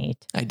as an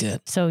 8. I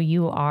did. So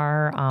you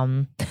are, I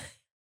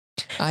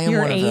am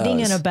you're one of aiding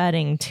those. and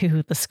abetting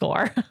to the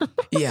score.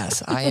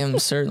 Yes, I am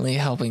certainly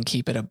helping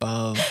keep it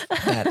above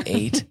that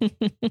 8.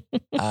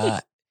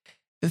 The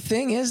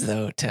thing is,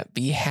 though, to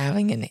be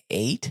having an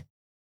 8,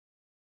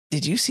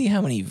 did you see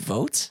how many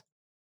votes?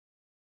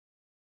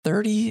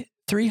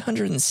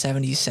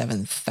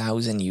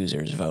 377,000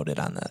 users voted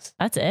on this.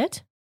 That's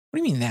it? What do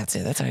you mean that's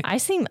it? I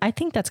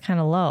think that's kind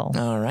of low.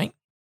 All right.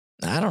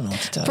 I don't know what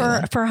to tell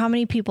you. For how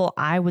many people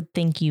I would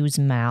think use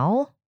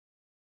Mal?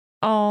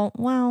 Oh,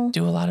 well.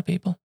 Do a lot of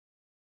people?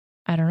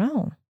 I don't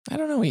know. I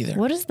don't know either.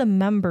 What does the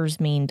members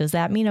mean? Does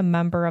that mean a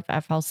member of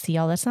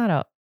FLCL?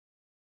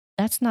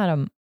 That's not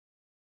a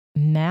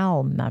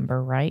Mal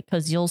member, right?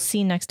 Because you'll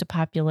see next to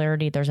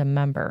popularity, there's a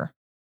member.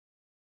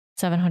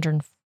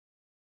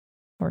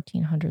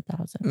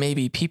 1,400,000.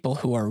 Maybe people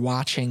who are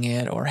watching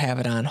it or have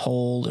it on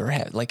hold or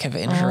have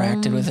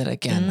interacted with it.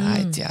 Again,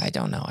 I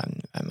don't know. I'm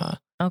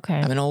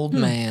an old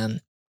man.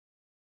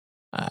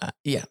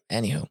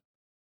 Anywho.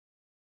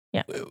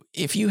 Yeah.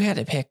 If you had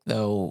to pick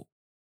though,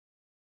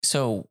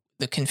 so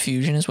the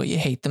confusion is what you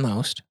hate the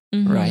most,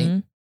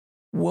 right?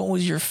 What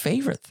was your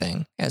favorite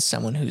thing as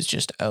someone who's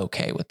just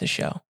okay with the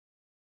show?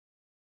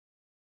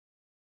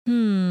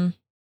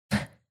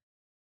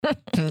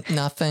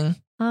 Nothing.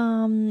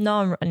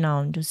 No,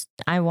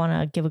 I want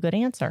to give a good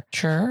answer.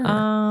 Sure.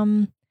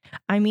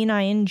 I mean,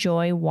 I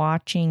enjoy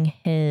watching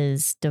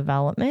his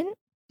development.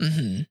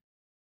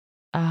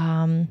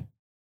 Mm-hmm.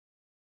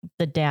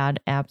 The dad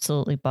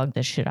absolutely bugged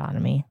the shit out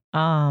of me.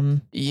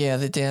 Yeah,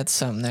 the dad's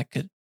something that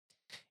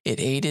it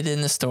aided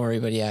in the story,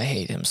 but yeah, I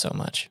hate him so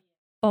much.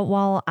 But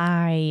while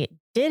I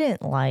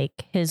didn't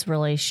like his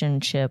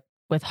relationship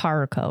with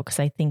Haruko, because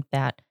I think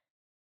that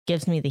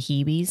gives me the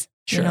heebies,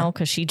 sure.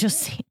 because she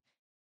just,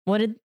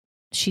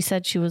 she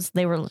said she's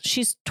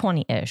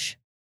 20-ish,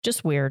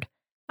 just weird.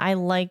 I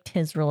liked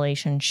his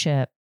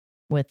relationship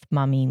with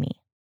Mamimi.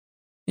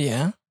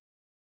 Yeah.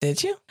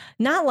 Did you?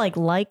 Not like,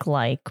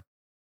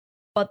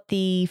 but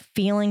the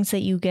feelings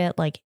that you get,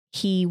 like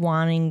he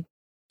wanting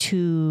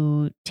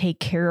to take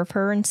care of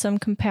her in some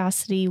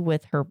capacity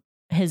with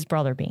his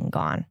brother being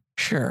gone.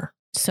 Sure.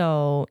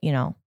 So,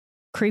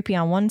 creepy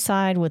on one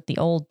side with the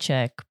old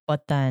chick,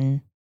 but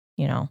then,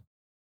 I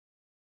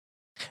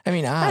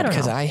mean, odd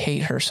because I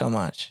hate her so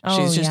much.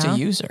 She's just a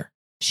user.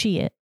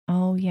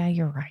 Oh, yeah,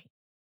 you're right.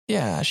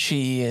 Yeah,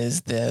 she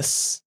is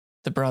this.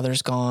 The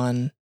brother's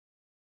gone.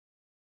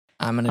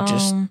 I'm going to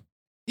just.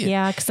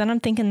 Yeah, because then I'm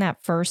thinking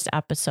that first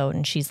episode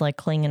and she's like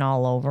clinging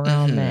all over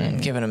him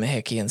and giving him a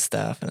hickey and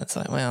stuff. And it's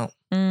like, well,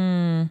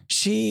 I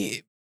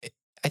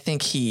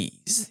think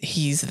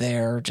he's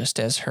there just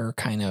as her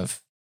kind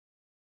of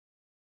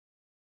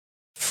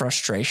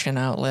frustration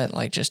outlet,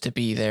 like just to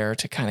be there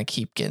to kind of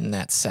keep getting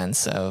that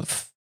sense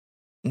of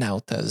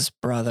Naota's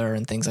brother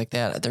and things like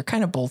that. They're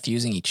kind of both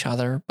using each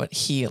other, but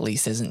he at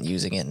least isn't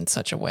using it in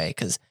such a way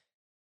because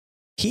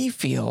he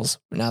feels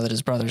now that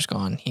his brother's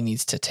gone, he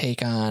needs to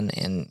take on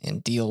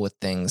and deal with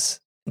things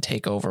and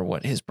take over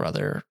what his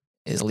brother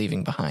is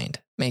leaving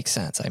behind. Makes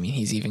sense. I mean,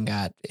 he's even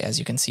got, as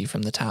you can see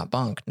from the top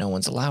bunk, no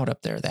one's allowed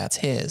up there. That's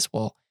his.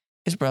 Well,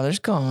 his brother's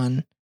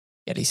gone,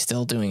 yet he's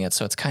still doing it.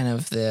 So it's kind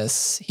of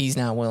this, he's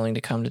not willing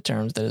to come to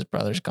terms that his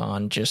brother's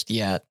gone just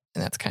yet.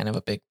 And that's kind of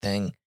a big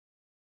thing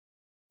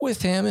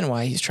with him and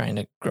why he's trying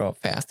to grow up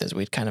fast, as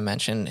we'd kind of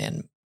mentioned.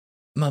 And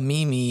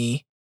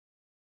Mamimi,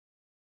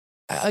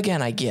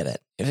 again, I get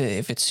it.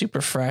 If it's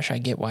super fresh, I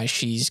get why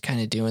she's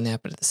kind of doing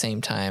that. But at the same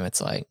time, it's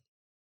like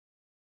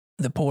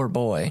the poor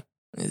boy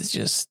is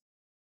just,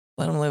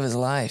 let him live his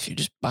life. You're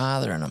just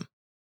bothering him.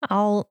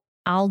 I'll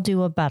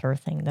do a better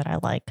thing that I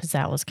like because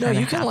that was kind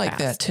of you can like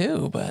that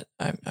too, but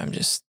I'm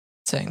just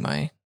saying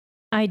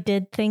I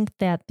did think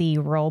that the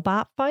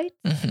robot fights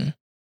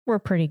were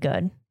pretty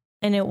good.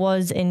 And it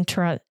was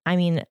I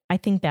mean, I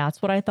think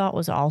that's what I thought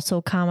was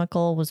also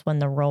comical was when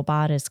the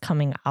robot is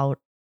coming out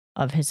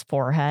of his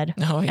forehead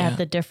at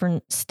the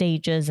different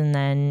stages. And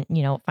then,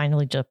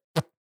 finally just,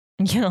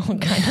 kind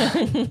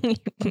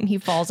of he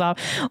falls off.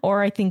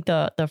 Or I think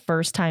the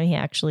first time he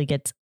actually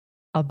gets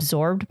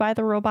absorbed by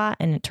the robot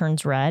and it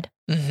turns red,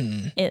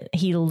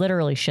 he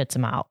literally shits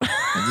him out.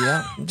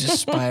 Yeah,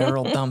 just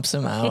spiral dumps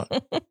him out.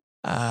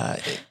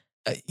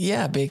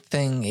 Big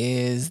thing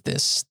is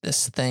this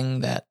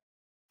thing that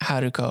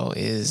Haruko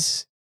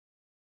is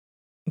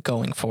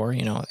going for,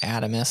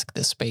 Atomisk,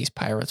 the space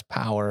pirate's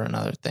power,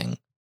 another thing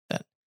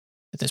that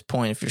at this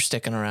point, if you're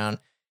sticking around,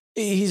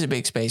 he's a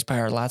big space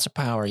pirate, lots of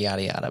power,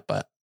 yada, yada.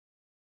 But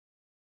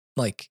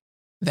like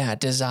that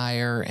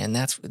desire, and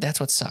that's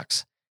what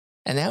sucks.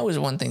 And that was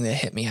one thing that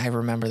hit me. I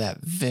remember that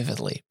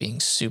vividly, being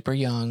super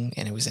young.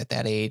 And it was at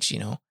that age,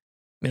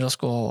 middle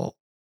school.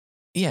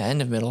 Yeah,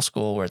 end of middle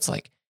school, where it's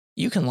like,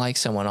 you can like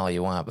someone all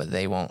you want, but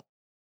they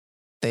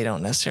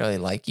don't necessarily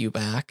like you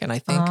back. And I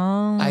think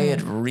I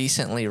had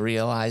recently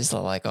realized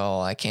that like,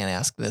 I can't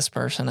ask this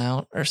person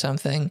out or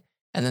something.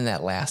 And then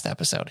that last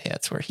episode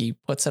hits where he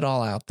puts it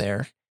all out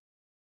there.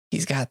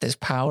 He's got this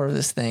power of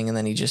this thing. And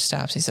then he just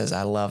stops. He says,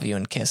 I love you,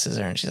 and kisses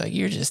her. And she's like,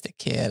 you're just a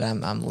kid.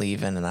 I'm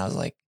leaving. And I was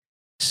like,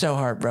 so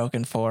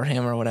heartbroken for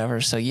him or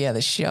whatever. So yeah,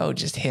 the show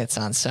just hits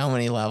on so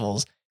many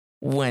levels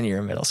when you're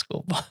a middle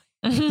school boy.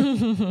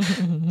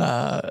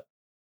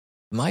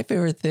 My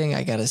favorite thing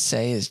I gotta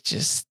say is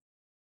just,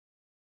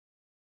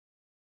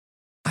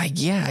 I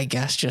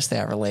guess just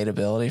that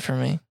relatability for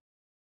me.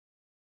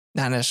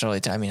 Not necessarily,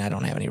 I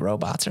don't have any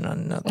robots or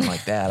nothing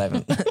like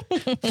that.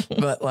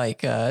 But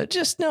like,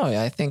 just no,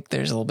 I think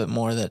there's a little bit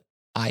more that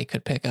I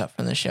could pick up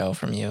from the show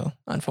from you,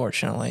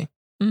 unfortunately.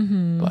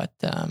 But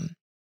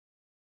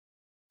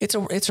it's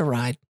a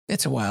ride.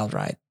 It's a wild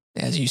ride.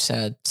 As you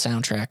said,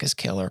 soundtrack is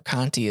killer.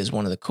 Conti is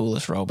one of the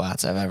coolest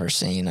robots I've ever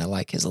seen. I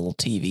like his little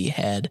TV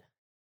head.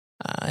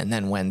 And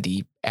then when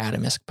the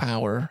Atomisk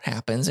power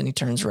happens and he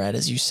turns red,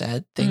 as you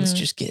said, things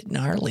just get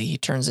gnarly. He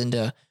turns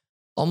into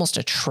almost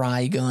a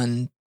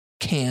Trigun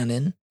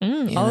cannon.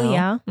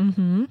 Yeah.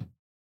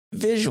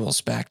 Visual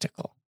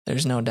spectacle.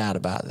 There's no doubt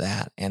about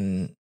that.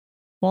 And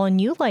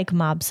you like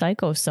Mob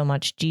Psycho so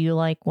much. Do you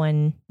like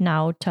when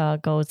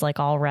Naota goes like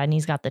all red and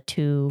he's got the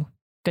two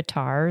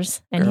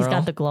guitars and he's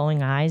got the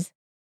glowing eyes?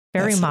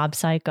 Very Mob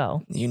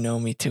Psycho. You know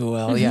me too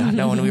well. Yeah.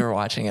 No, when we were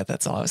watching it,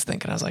 that's all I was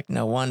thinking. I was like,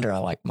 no wonder I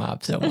like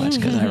Mob so much,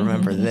 because I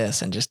remember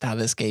this and just how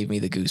this gave me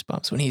the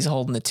goosebumps. When he's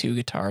holding the two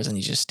guitars and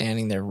he's just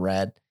standing there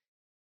red,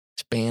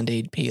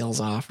 Band-Aid peels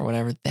off or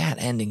whatever.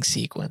 That ending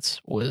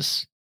sequence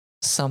was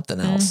something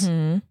else.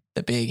 Mm-hmm.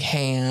 The big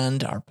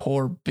hand, our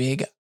poor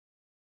big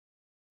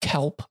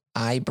kelp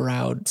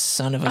eyebrowed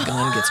son of a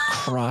gun gets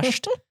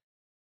crushed.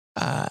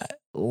 A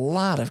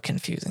lot of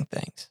confusing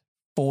things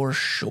for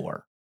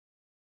sure.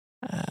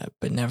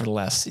 But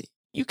nevertheless,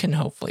 you can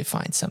hopefully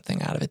find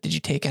something out of it. Did you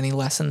take any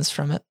lessons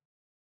from it?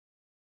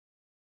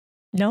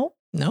 Nope.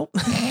 Nope.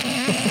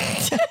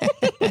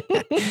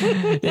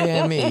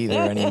 Yeah, me either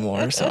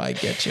anymore. So I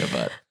get you,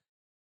 but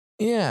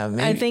yeah,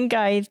 maybe.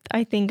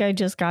 I think I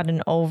just got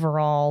an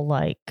overall,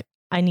 like,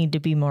 I need to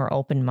be more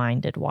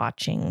open-minded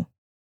watching.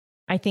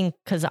 I think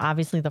because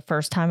obviously the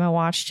first time I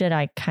watched it,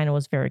 I kind of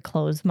was very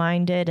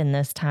closed-minded, and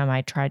this time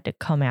I tried to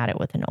come at it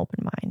with an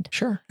open mind.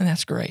 Sure, and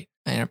that's great.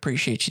 I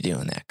appreciate you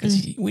doing that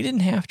because we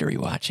didn't have to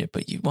rewatch it,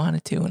 but you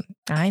wanted to. And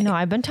I know.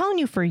 I've been telling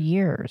you for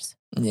years.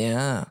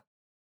 Yeah.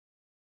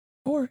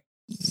 For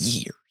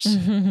years.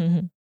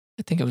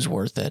 I think it was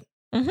worth it.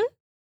 Mm-hmm.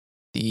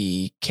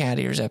 The cat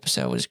ears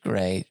episode was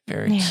great.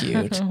 Very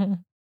cute.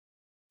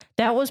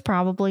 That was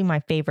probably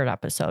my favorite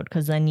episode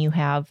because then you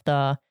have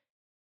the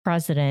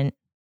president,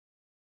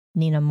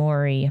 Nina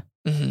Mori,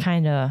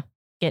 kind of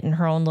getting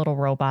her own little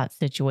robot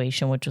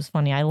situation, which was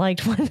funny. I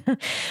liked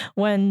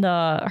when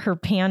her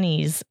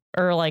panties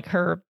or like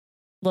her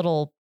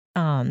little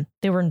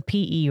they were in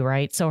PE,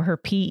 right? So her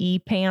PE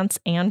pants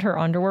and her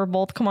underwear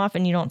both come off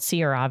and you don't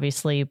see her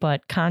obviously,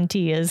 but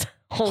Conti is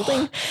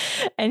holding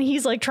and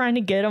he's like trying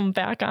to get them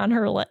back on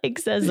her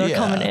legs as they're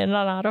coming in and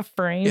out of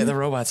frame. Yeah, the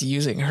robot's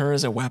using her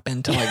as a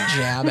weapon to like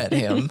jab at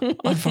him.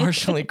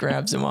 Unfortunately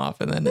grabs him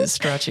off and then is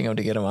stretching him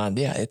to get him on.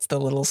 Yeah, it's the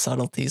little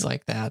subtleties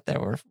like that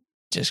were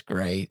just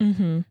great.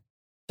 Mm-hmm.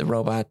 The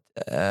robot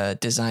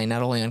design,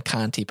 not only on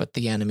Conti, but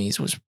the enemies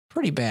was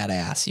pretty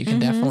badass. You can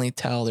definitely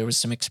tell there was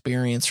some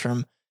experience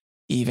from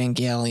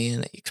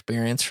Evangelion,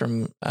 experience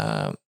from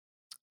Gurren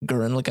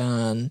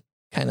Lagann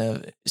kind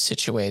of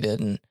situated.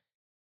 And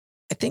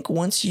I think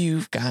once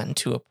you've gotten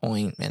to a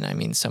point, and I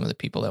mean, some of the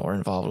people that were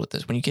involved with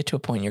this, when you get to a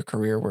point in your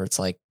career where it's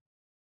like,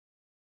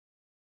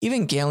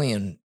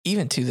 Evangelion,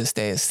 even to this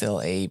day, is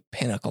still a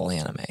pinnacle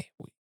anime.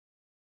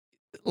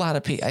 A lot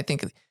of people, I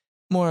think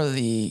more of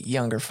the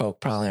younger folk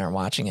probably aren't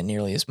watching it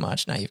nearly as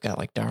much. Now you've got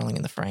like Darling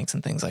in the Franxx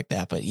and things like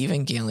that, but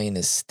Evangelion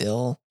is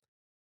still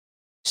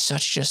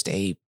such just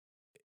a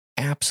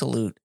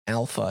absolute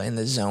alpha in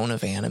the zone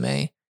of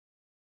anime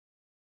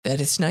that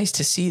it's nice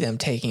to see them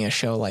taking a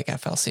show like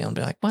FLC and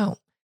be like, well,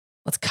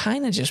 let's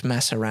kind of just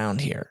mess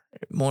around here.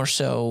 More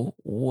so,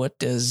 what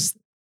does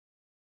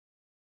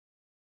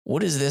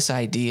this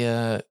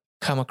idea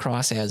come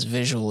across as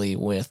visually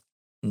with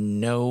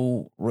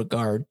no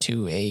regard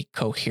to a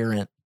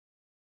coherent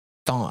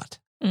thought?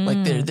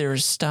 Like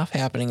there's stuff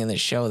happening in the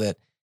show that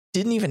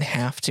didn't even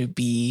have to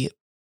be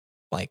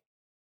like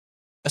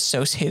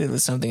associated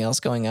with something else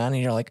going on.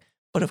 And you're like,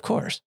 but of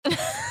course.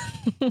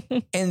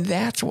 And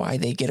that's why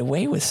they get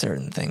away with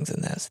certain things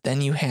in this.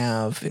 Then you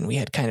have, and we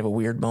had kind of a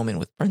weird moment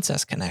with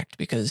Princess Connect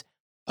because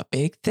a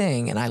big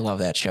thing, and I love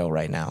that show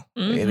right now.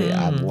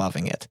 I'm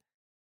loving it.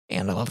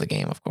 And I love the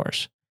game, of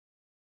course.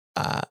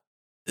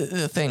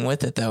 The thing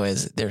with it, though,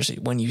 is there's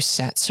when you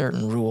set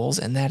certain rules,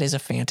 and that is a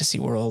fantasy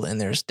world,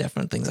 and there's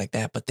different things like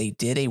that. But they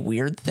did a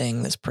weird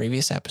thing this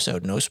previous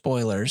episode, no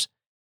spoilers.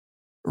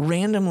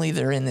 Randomly,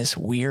 they're in this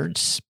weird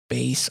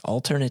space,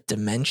 alternate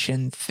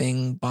dimension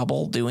thing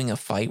bubble doing a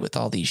fight with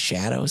all these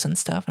shadows and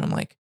stuff. And I'm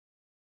like,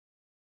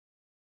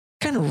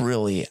 kind of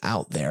really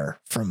out there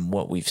from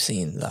what we've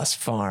seen thus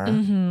far.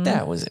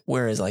 That was it.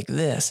 Whereas like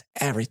this,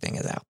 everything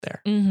is out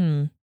there.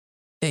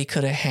 They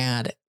could have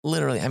had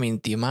literally, I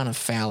mean, the amount of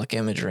phallic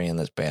imagery in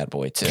this bad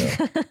boy too.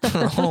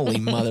 Holy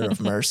mother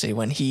of mercy.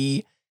 When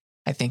I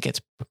think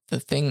it's the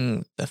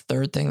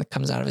third thing that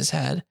comes out of his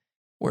head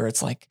where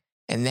it's like,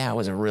 and that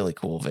was a really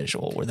cool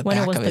visual where the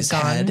back of his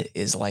head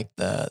is like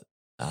the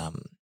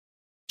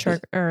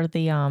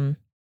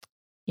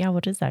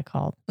what is that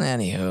called?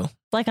 Anywho.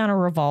 Like on a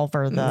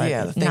revolver,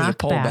 the thing you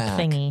pull knockback back.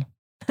 thingy.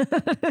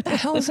 What the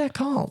hell is that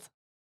called?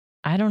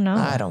 I don't know.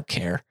 I don't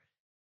care.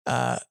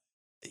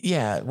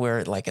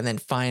 Where like, and then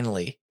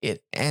finally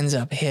it ends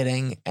up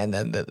hitting and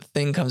then the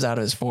thing comes out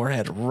of his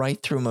forehead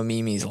right through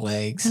Mamimi's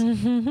legs.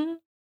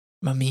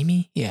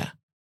 Mamimi? Yeah.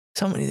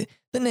 So many,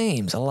 the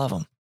names, I love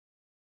them.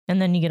 And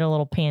then you get a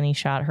little panty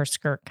shot. Her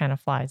skirt kind of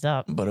flies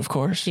up. But of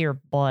course. To your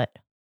butt.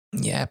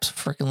 Yeah,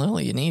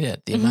 freaking you need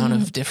it. The amount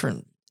of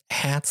different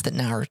hats that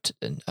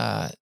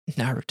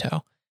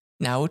Naruto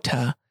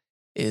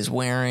is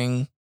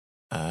wearing,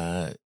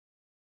 the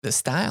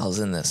styles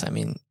in this. I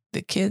mean,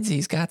 the kids,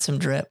 he's got some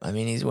drip. I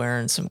mean, he's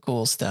wearing some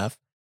cool stuff.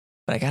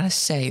 But I got to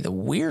say, the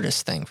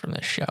weirdest thing from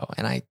this show,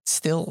 and I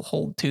still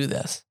hold to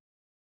this,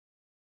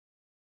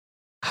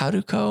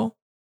 Haruko,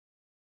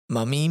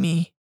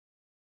 Mamimi,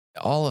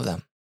 all of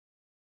them,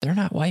 they're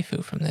not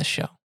waifu from this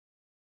show.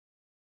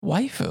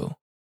 Waifu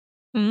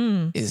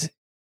is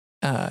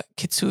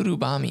Kitsuru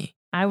Bami.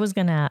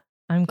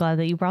 I'm glad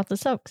that you brought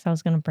this up because I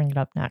was going to bring it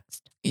up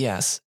next.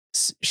 Yes.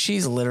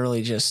 She's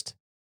literally just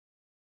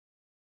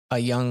a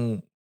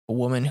young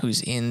woman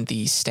who's in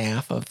the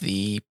staff of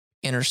the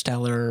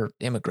Interstellar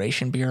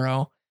Immigration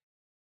Bureau.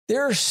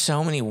 There are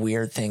so many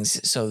weird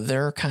things. So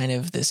they're kind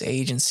of this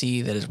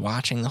agency that is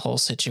watching the whole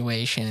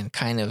situation, and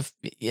kind of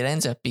it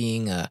ends up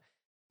being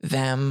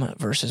them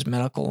versus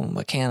Medical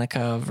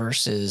Mechanica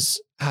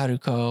versus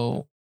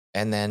Haruko.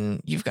 And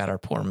then you've got our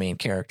poor main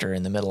character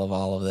in the middle of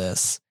all of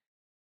this.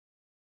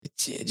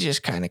 It's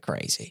just kind of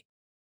crazy.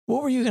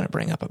 What were you going to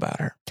bring up about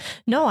her?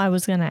 No, I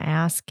was going to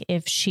ask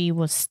if she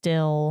was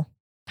still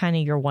kind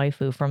of your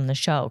waifu from the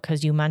show,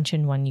 because you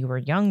mentioned when you were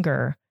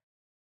younger,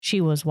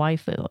 she was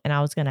waifu. And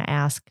I was going to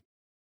ask,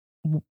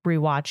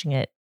 rewatching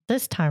it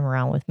this time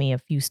around with me,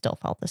 if you still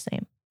felt the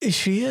same.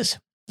 She is.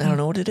 I don't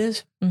know what it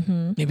is.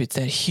 Mm-hmm. Maybe it's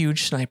that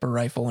huge sniper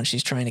rifle when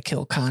she's trying to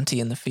kill Conti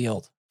in the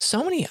field.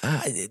 So many,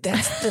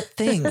 that's the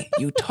thing.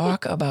 You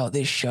talk about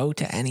this show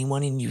to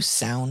anyone and you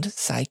sound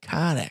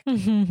psychotic.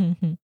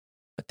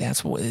 But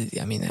that's what,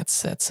 I mean,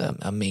 that's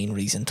a main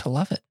reason to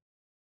love it.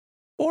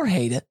 Or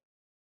hate it.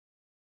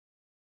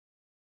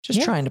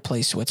 Just trying to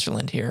play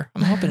Switzerland here.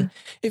 I'm hoping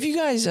if you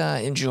guys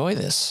enjoy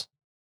this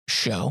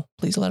show,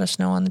 please let us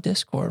know on the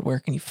Discord. Where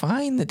can you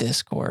find the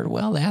Discord?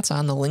 Well, that's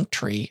on the link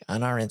tree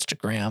on our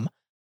Instagram.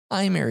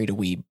 I'm Married to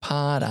Weeb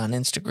Pod on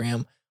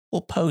Instagram.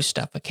 We'll post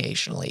stuff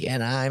occasionally,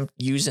 and I'm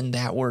using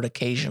that word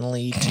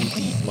occasionally to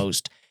the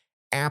most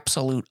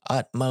absolute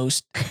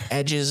utmost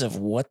edges of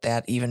what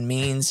that even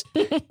means.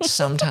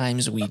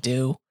 Sometimes we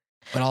do,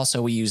 but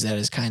also we use that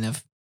as kind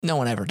of, no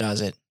one ever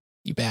does it,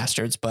 you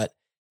bastards, but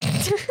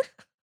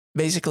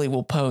basically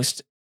we'll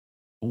post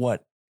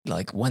what,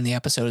 like when the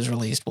episode is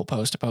released, we'll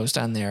post a post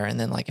on there. And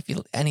then like, if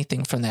you,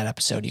 anything from that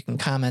episode, you can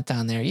comment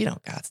on there. You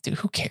don't got to do,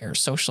 who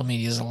cares? Social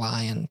media is a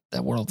lie and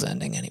the world's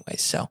ending anyway.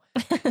 So,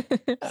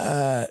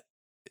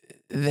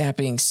 that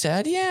being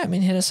said, yeah, I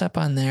mean, hit us up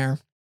on there.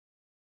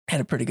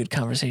 Had a pretty good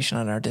conversation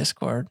on our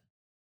Discord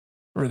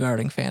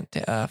regarding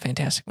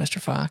Fantastic Mr.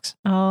 Fox.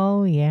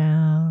 Oh,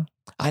 yeah.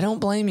 I don't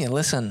blame you.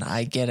 Listen,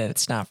 I get it.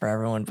 It's not for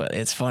everyone, but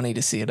it's funny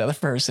to see another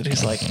person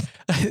who's like,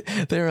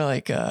 they were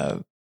like,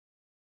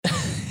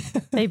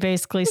 they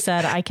basically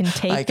said, I can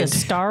take the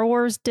Star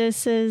Wars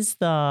disses,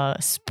 the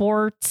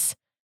sports,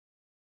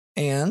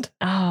 and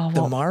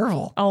the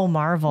Marvel. Oh,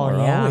 Marvel. We're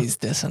always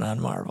dissing on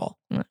Marvel.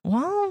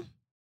 Well,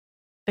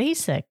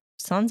 basic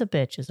sons of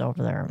bitches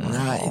over there.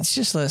 Nah, it's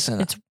just, listen.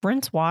 It's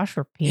rinse, wash,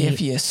 repeat.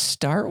 If you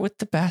start with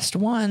the best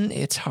one,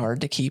 it's hard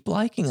to keep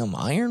liking them.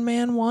 Iron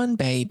Man 1,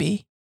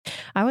 baby.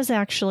 I was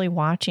actually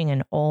watching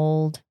an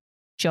old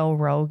Joe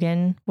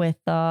Rogan with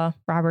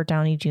Robert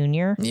Downey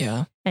Jr.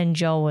 Yeah. And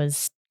Joe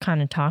was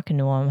kind of talking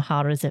to him.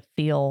 How does it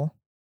feel?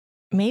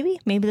 Maybe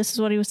this is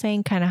what he was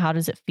saying. Kind of, how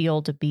does it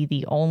feel to be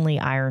the only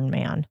Iron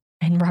Man?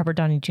 And Robert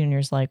Downey Jr.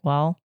 is like,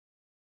 well,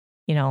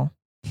 you know,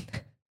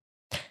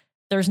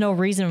 there's no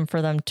reason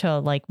for them to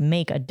like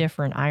make a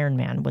different Iron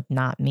Man with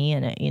not me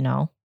in it, you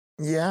know?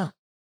 Yeah.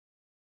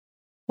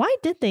 Why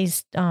did they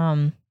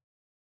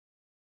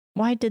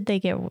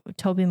get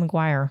Tobey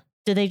Maguire?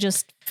 Did they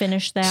just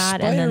finish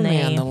that? Spider-Man, and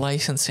then the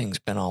licensing's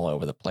been all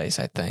over the place,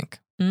 I think.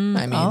 I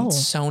mean,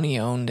 Sony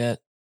owned it,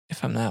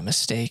 if I'm not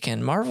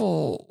mistaken.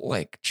 Marvel,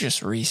 like,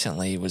 just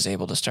recently was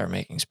able to start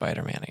making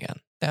Spider-Man again.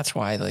 That's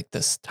why, like,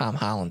 this Tom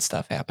Holland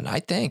stuff happened. I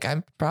think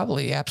I'm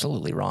probably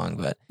absolutely wrong,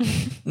 but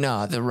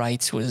no, the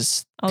rights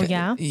was. Oh,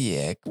 yeah?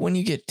 Yeah. When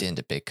you get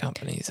into big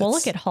companies. Well,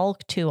 look at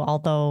Hulk, too,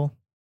 although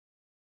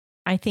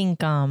I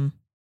think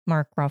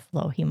Mark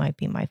Ruffalo, he might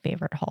be my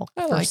favorite Hulk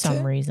for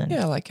some reason.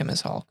 Yeah, I like him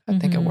as Hulk. I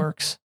think it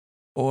works.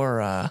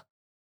 Or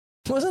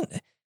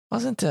wasn't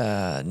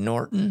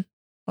Norton?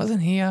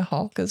 Wasn't he a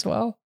Hulk as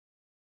well?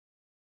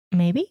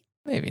 Maybe.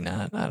 Maybe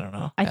not. I don't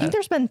know. I think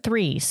there's been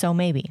 3, so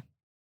maybe.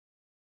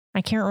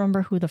 I can't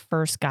remember who the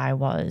first guy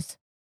was.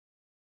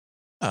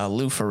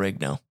 Lou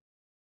Ferrigno.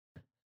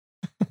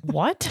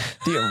 What?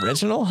 The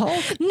original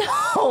Hulk?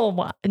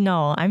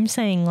 No. I'm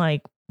saying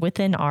like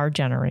within our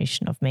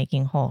generation of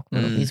making Hulk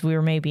movies, we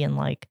were maybe in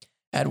like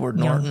Edward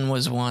Norton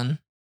was one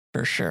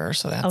for sure.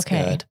 So that's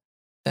good.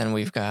 Then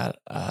we've got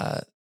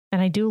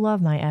and I do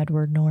love my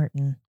Edward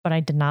Norton, but I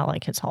did not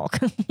like his Hulk.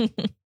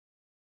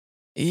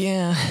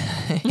 Yeah.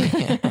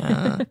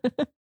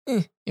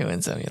 You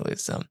win some, you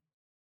lose some.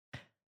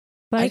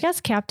 But I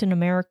guess Captain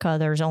America,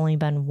 there's only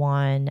been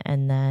one,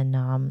 and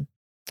then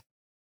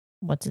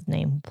what's his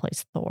name who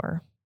plays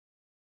Thor?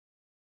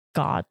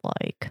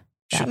 Godlike.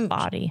 That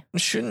body.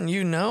 Shouldn't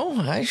you know?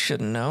 I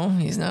shouldn't know.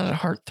 He's not a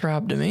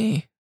heartthrob to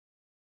me.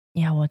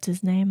 Yeah, what's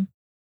his name?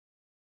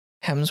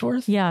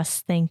 Hemsworth?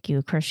 Yes, thank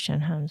you,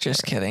 Christian Hemsworth.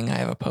 Just kidding. I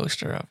have a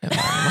poster of him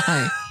on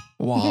my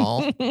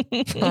wall.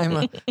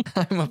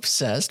 I'm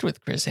obsessed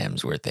with Chris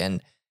Hemsworth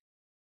and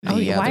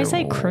why I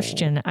say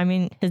Christian? I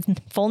mean, his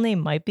full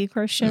name might be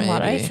Christian. Maybe.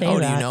 Why'd I say that?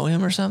 Do you know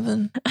him or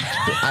something?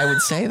 I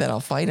would say that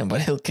I'll fight him,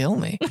 but he'll kill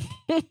me.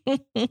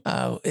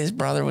 His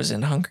brother was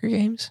in Hunger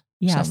Games.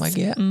 Yes. Something like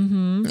that.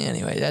 Mm-hmm.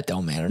 Anyway, that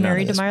don't matter.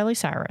 Married to Miley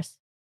Cyrus.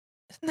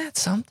 Isn't that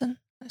something?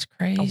 That's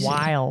crazy.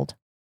 Wild.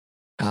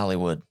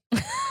 Hollywood.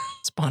 It's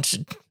a bunch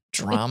of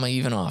drama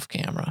even off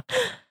camera.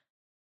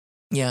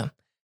 Yeah.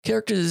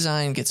 Character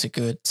design gets a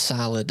good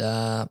solid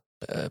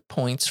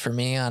points for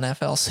me on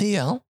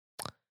FLCL.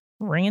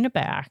 Bringing it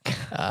back.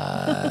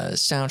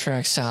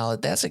 Soundtrack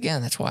solid. That's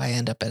why I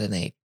end up at an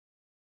 8.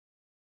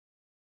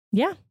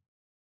 Yeah.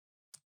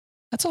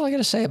 That's all I got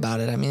to say about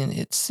it. I mean,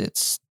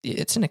 it's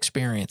an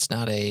experience,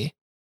 not a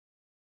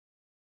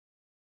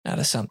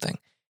something.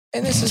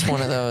 And this is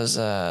one of those.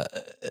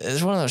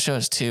 It's one of those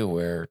shows too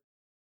where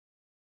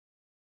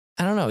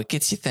I don't know. It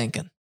gets you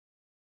thinking.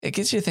 It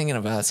gets you thinking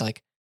about. It's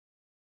like,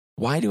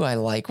 why do I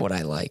like what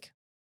I like?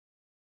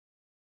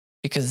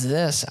 Because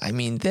this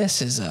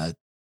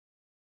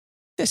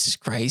is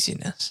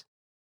craziness.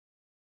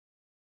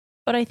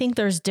 But I think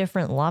there's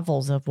different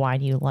levels of why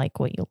do you like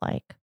what you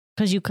like.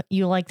 Because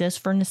you like this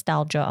for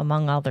nostalgia,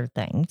 among other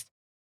things.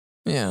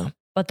 Yeah.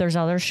 But there's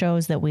other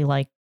shows that we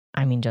like,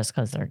 I mean, just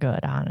because they're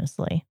good,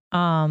 honestly.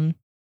 Because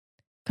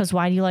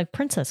why do you like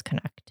Princess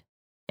Connect?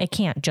 It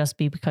can't just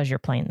be because you're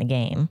playing the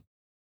game,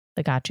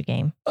 the gacha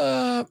game.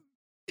 I'm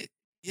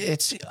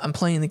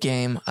playing the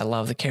game. I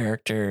love the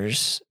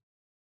characters.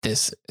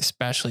 This,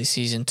 especially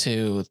season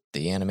 2,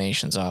 the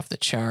animation's off the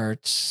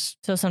charts.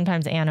 So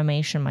sometimes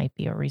animation might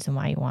be a reason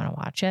why you want to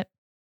watch it.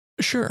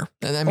 Sure.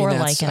 And I mean, or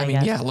like it, I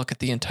guess. Yeah, look at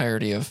the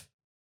entirety of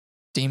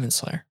Demon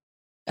Slayer.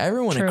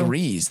 Everyone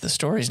agrees the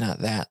story's not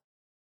that.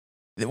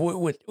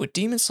 What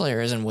Demon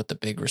Slayer is, and what the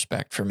big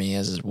respect for me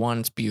is 1,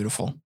 it's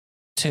beautiful.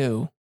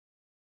 2,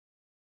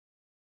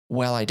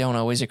 well, I don't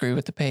always agree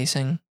with the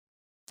pacing.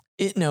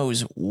 It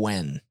knows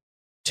when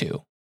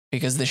to,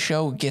 because the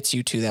show gets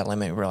you to that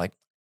limit where like,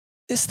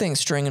 this thing's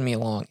stringing me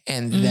along,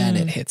 and then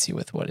it hits you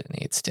with what it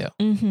needs to.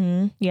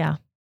 Mm-hmm. Yeah.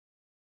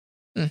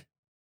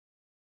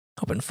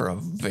 Hoping for a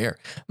very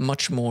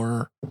much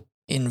more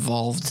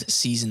involved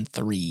season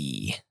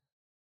 3.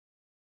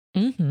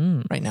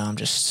 Mm-hmm. Right now, I'm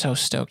just so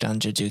stoked on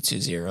Jujutsu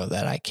Zero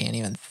that I can't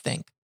even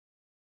think.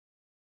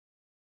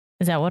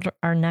 Is that what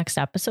our next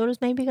episode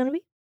is maybe going to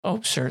be?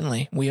 Oh,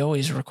 certainly. We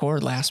always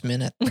record last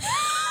minute,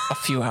 a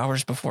few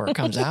hours before it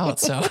comes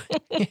out. So,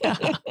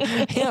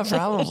 yeah,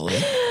 probably.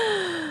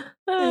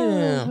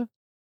 Yeah.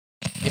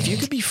 If you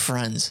could be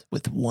friends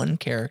with one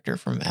character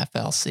from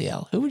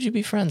FLCL, who would you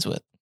be friends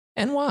with,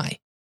 and why?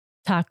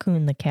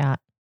 Takun the cat.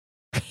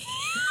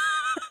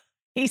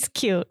 He's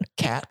cute.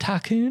 Cat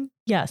Takun?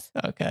 Yes.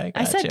 Okay. Gotcha.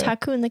 I said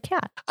Takun the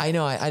cat. I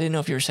know. I didn't know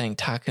if you were saying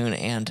Takun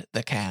and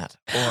the cat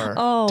or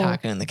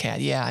Takun the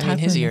cat. Yeah. I mean, Takun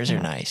his ears are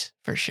nice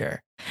for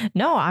sure.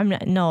 No, I'm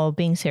not. No,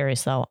 being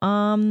serious though.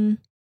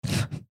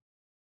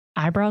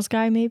 Eyebrows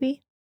guy,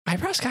 maybe.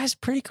 Eyebrows guy's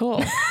pretty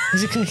cool.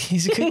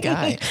 He's a good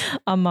guy.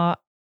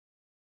 Amarao.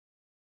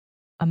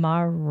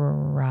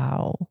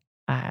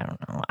 I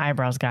don't know.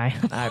 Eyebrows guy.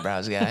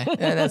 Eyebrows guy.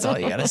 Yeah, that's all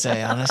you got to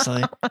say,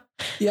 honestly.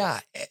 Yeah.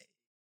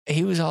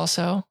 He was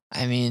also,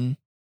 I mean,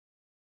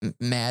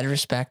 mad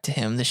respect to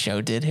him. The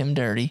show did him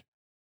dirty.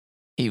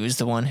 He was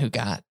the one who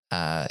got,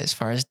 as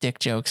far as dick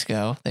jokes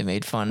go, they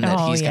made fun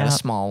that he's got a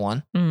small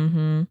one.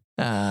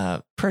 Mm-hmm.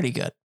 Pretty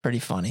good. Pretty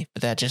funny.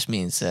 But that just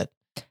means that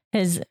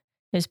his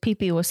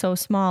pee-pee was so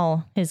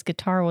small. His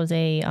guitar was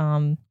a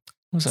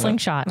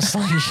slingshot.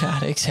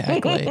 Slingshot,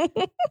 exactly.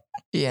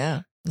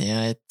 Yeah.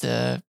 Yeah.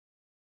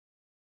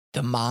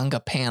 The manga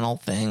panel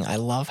thing, I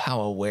love how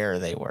aware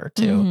they were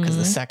too. Because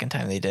the second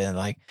time they did it,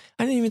 like,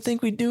 I didn't even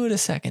think we'd do it a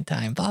second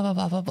time. Blah, blah,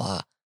 blah, blah,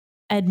 blah.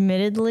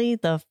 Admittedly,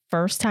 the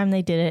first time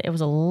they did it, it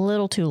was a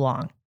little too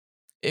long.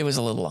 It was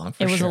a little long, for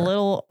sure. It was a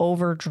little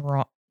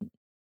overdrawn.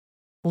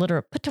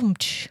 Literally.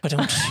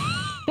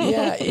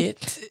 Yeah,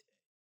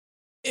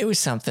 it was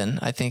something.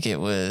 I think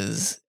it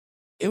was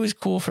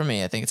cool for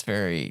me. I think it's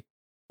very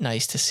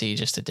nice to see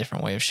just a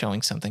different way of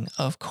showing something.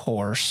 Of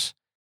course,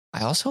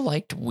 I also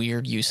liked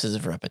weird uses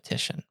of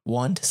repetition.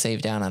 One, to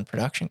save down on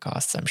production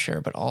costs, I'm sure,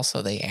 but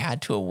also they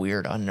add to a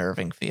weird,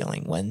 unnerving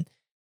feeling when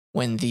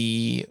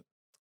the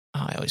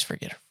I always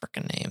forget her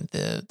freaking name.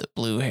 The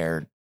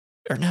blue-haired,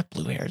 or not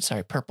blue-haired,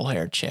 sorry,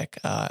 purple-haired chick,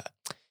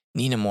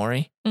 Nina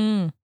Mori,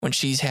 when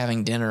she's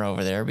having dinner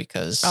over there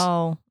because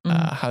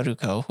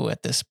Haruko, who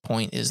at this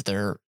point is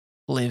their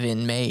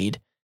live-in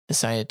maid,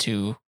 decided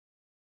to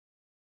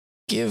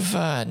give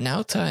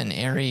Naota and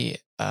Eri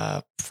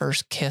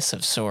first kiss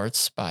of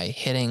sorts by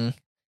hitting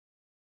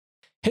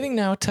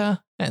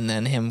Naota and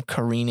then him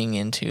careening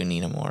into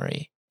Nina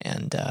Mori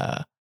and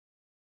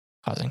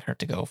causing her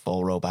to go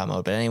full robot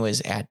mode. But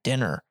anyways, at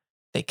dinner,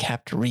 they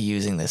kept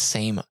reusing the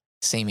same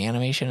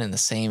animation and the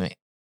same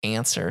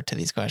answer to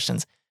these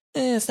questions.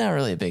 It's not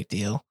really a big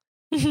deal.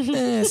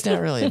 It's not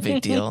really a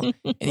big deal.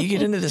 And you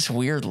get into this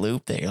weird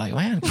loop that you're like,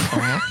 man,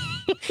 crap.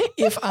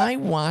 If I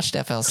watched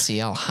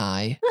FLCL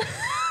High,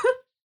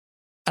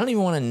 I don't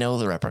even want to know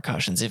the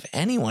repercussions. If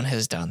anyone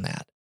has done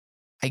that,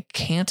 I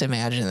can't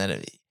imagine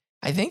that.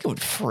 I think it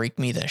would freak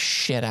me the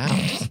shit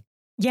out.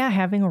 Yeah,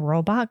 having a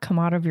robot come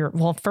out of your,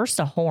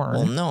 first a horn.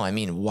 Well, no, I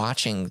mean,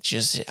 watching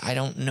I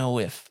don't know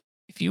if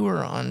you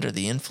were under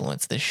the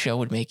influence, this show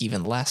would make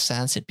even less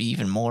sense. It'd be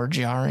even more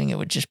jarring. It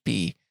would just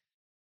be,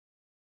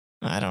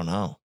 I don't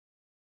know.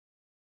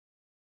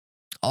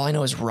 All I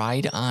know is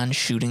Ride On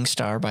Shooting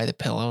Star by the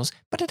Pillows.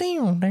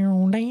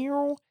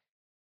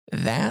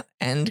 That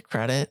end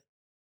credit,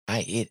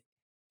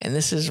 And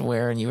this is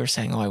where, and you were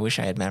saying, oh, I wish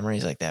I had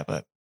memories like that,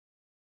 but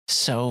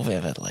so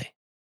vividly.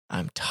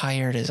 I'm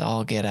tired as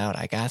all get out.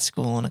 I got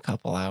school in a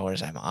couple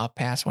hours. I'm up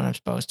past when I'm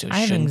supposed to. I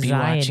have Shouldn't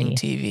anxiety. be watching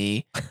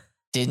TV.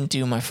 Didn't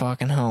do my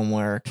fucking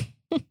homework.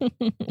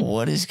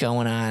 What is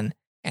going on?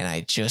 And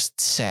I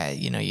just sat,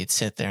 you'd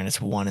sit there and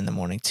it's 1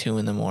 a.m, 2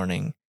 a.m.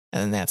 And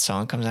then that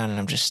song comes on and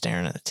I'm just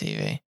staring at the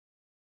TV.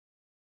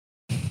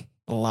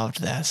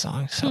 Loved that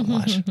song so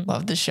much.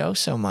 Loved the show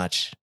so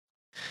much.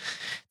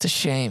 It's a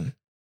shame.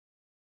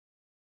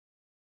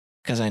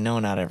 Because I know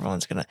not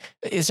everyone's going to.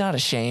 It's not a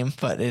shame,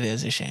 but it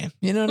is a shame.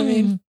 You know what I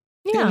mean?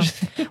 Yeah.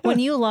 When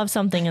you love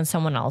something and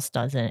someone else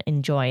doesn't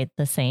enjoy it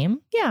the same.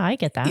 Yeah, I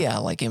get that. Yeah,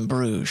 like in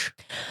Bruges.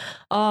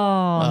 Oh,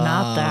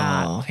 not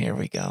that. Oh, here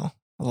we go.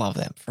 Love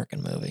that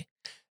freaking movie.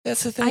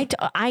 That's the thing.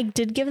 I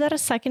did give that a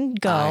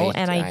second go,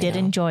 and I did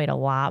enjoy it a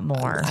lot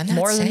more. I'm not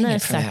more saying than the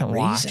it for that second reason.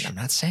 watch. I'm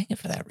not saying it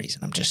for that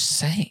reason. I'm just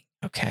saying,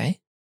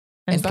 okay?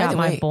 And it's by got the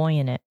my way, boy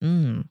in it.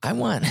 I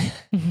want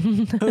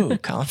who?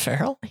 Colin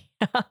Farrell?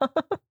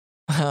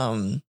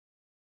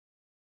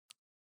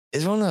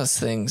 It's one of those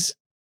things.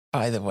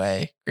 By the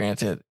way,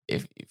 granted,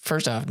 if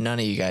first off, none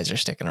of you guys are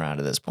sticking around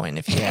to this point.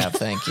 If you have,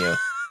 thank you.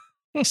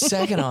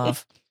 Second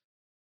off,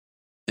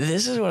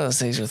 this is one of those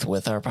things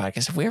with our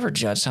podcast. If we ever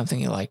judge something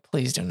you like,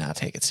 please do not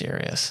take it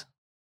serious.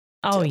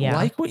 Oh, yeah.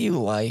 Like what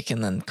you like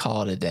and then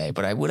call it a day.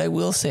 But what I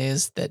will say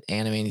is that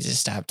anime needs to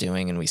stop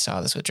doing, and we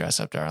saw this with Dress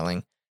Up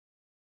Darling.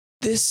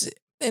 This,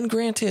 and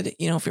granted,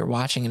 if you're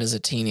watching it as a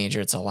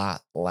teenager, it's a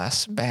lot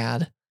less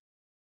bad.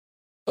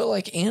 But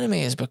like anime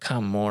has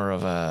become more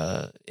of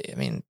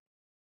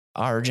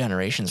our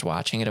generation's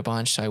watching it a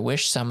bunch. So I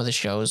wish some of the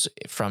shows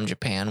from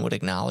Japan would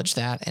acknowledge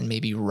that and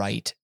maybe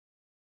write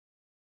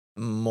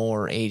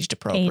more aged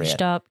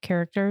up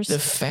characters. The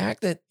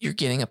fact that you're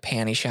getting a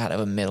panty shot of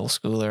a middle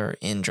schooler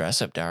in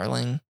Dress Up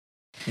Darling,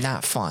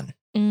 not fun.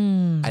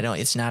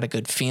 It's not a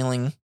good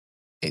feeling.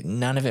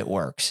 None of it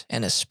works.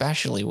 And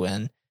especially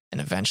when,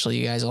 and eventually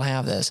you guys will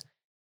have this,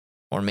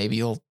 or maybe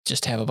you'll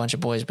just have a bunch of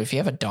boys, but if you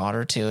have a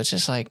daughter too, it's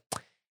just like,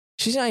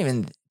 she's not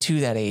even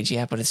to that age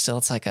yet, but it's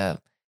like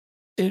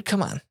dude,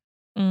 come on.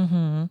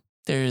 Mm-hmm.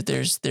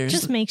 There's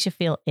just makes you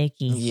feel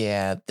icky.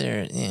 Yeah,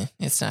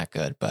 it's not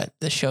good, but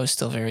the show's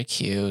still very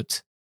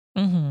cute.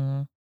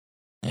 Mm-hmm.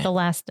 Yeah.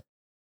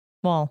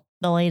 The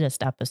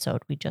latest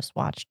episode we just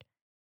watched,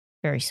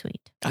 very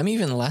sweet. I'm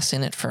even less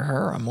in it for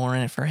her. I'm more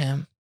in it for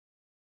him.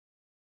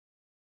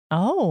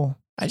 Oh,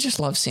 I just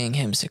love seeing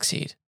him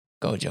succeed.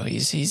 Gojo,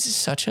 he's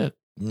such a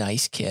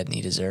nice kid and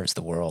he deserves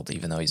the world,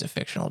 even though he's a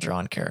fictional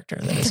drawn character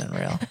that isn't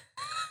real.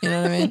 You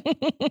know what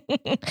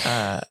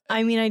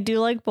I mean? I do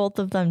like both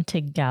of them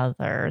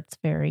together. It's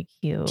very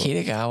cute.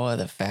 Kitagawa,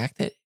 the fact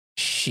that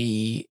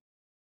she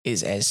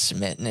is as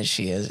smitten as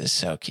she is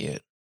so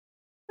cute.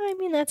 I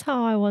mean, that's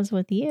how I was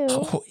with you.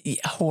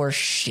 Horse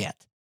shit.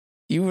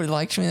 You would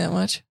liked me that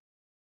much?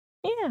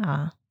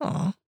 Yeah.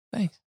 Oh,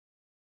 thanks.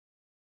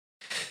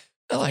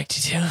 I liked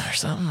you too, or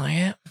something like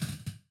that.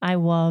 I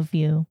love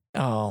you.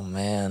 Oh,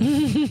 man.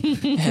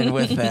 And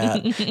with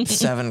that,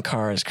 7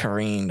 cars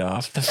careened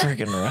off the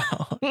friggin'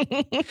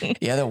 road.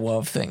 Yeah, the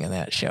Wov thing in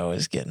that show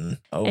is getting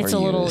overused. It's a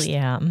little,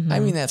 yeah. Mm-hmm. I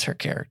mean, that's her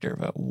character,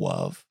 but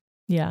Wov.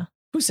 Yeah.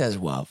 Who says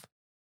Wov?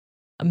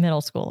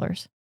 Middle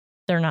schoolers.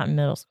 They're not in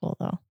middle school,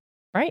 though.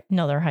 Right?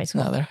 No, they're high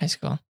school. No, they're high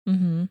school.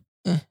 Mm-hmm.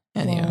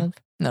 Anyway,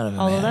 none of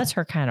them. Although that's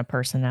her kind of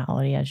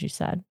personality, as you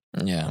said.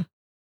 Yeah.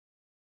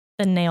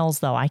 The nails,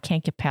 though, I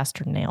can't get past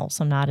her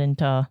nails. I'm not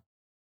into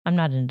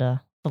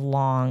the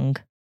long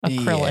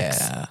acrylics.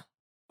 Yeah.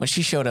 When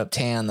she showed up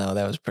tan, though,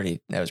 that was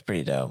pretty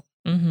dope.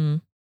 Mm-hmm.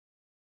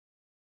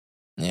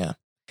 Yeah.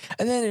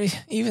 And then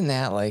even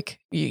that, like,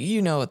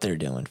 you know what they're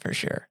doing for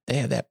sure. They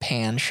had that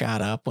pan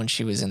shot up when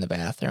she was in the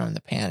bathroom,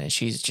 the pan, and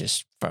she's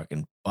just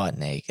fucking butt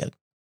naked.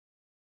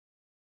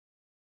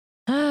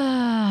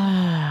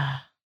 Don't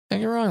get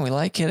me wrong, we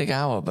like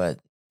Kitagawa, but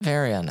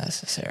very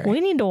unnecessary. We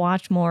need to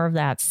watch more of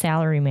that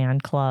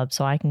Salaryman Club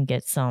so I can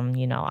get some,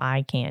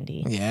 eye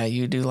candy. Yeah,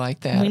 you do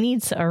like that. We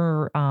need,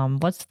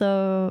 what's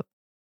the,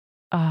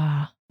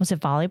 was it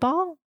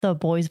volleyball? The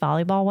boys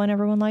volleyball one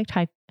everyone liked?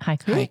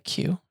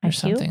 Haikyuu or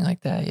something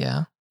like that,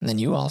 yeah. And then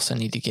you also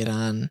need to get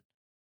on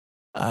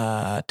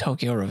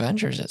Tokyo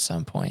Revengers at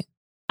some point.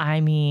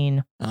 I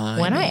mean,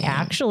 I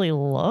actually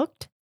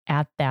looked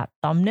at that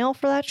thumbnail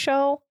for that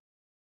show,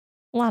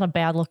 a lot of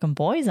bad looking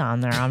boys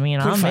on there. I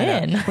mean, I'm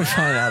in. We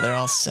find out they're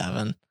all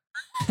 7.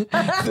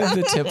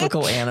 the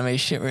typical anime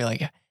shit where you're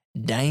like,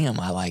 damn,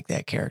 I like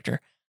that character.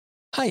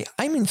 Hi,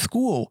 I'm in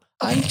school.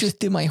 I just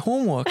did my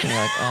homework. And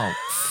you're like, oh,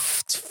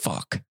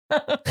 fuck.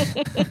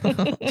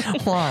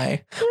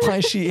 Why? Why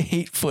is she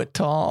 8 foot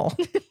tall?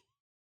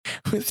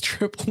 With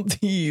triple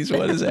D's.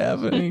 What is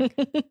happening?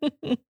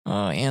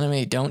 Oh,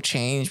 anime, don't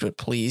change, but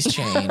please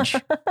change.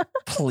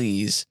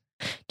 Please.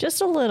 Just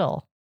a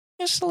little.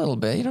 Just a little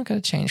bit. You don't got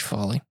to change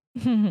fully.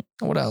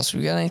 What else?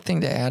 We got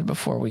anything to add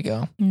before we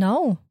go?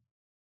 No.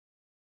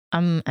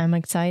 I'm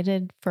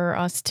excited for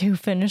us to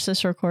finish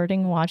this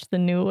recording, watch the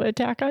new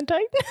Attack on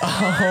Titan.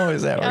 Oh,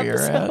 is that where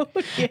you're at?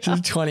 Yeah.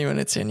 Just 20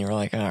 minutes in, you were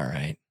like, all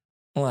right.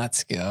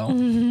 Let's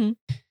go.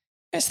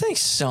 Guys,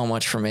 thanks so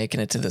much for making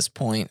it to this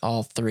point,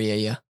 all three of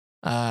you.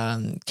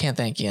 Can't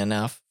thank you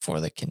enough for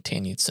the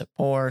continued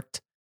support.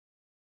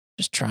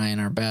 Just trying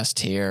our best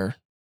here.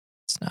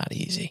 It's not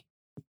easy.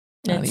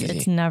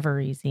 It's never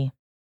easy.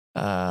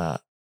 Well,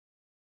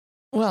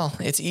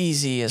 it's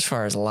easy as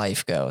far as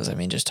life goes. I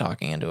mean, just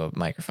talking into a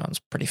microphone's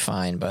pretty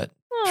fine, but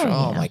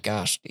my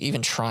gosh,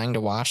 even trying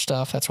to watch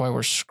stuff, that's why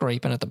we're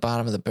scraping at the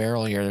bottom of the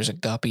barrel here. There's a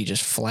guppy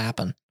just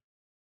flapping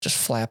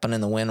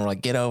in the wind. We're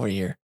like, get over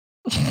here.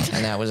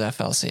 And that was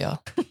FLCL.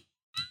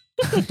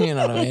 You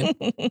know what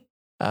I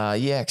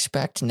mean?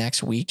 Expect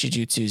next week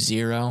Jujutsu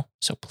Zero.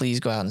 So please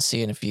go out and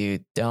see it. If you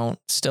don't,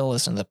 still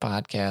listen to the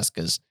podcast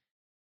because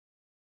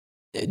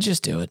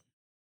just do it.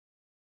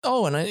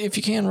 Oh, and if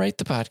you can, rate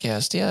the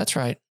podcast. Yeah, that's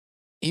right.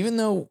 Even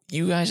though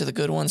you guys are the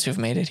good ones who've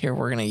made it here,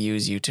 we're going to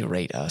use you to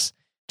rate us.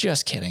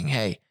 Just kidding.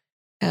 Hey,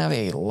 have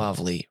a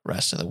lovely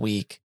rest of the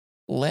week.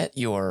 Let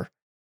your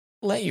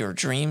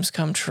dreams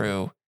come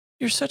true.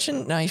 You're such a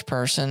nice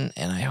person,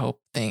 and I hope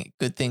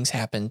good things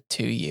happen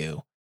to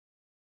you.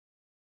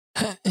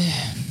 Your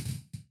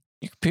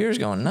computer's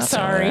going nuts.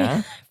 Sorry, over there,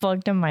 huh?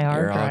 Plugged in my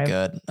hard drive. You're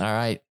all good. All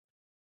right.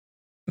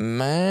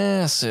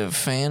 Massive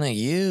fan of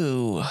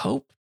you.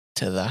 Hope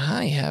to the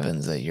high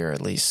heavens that you're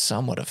at least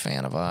somewhat a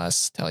fan of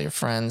us. Tell your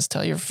friends,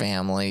 tell your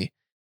family.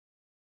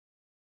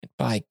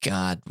 By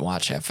God,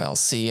 watch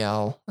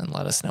FLCL and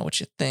let us know what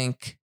you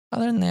think.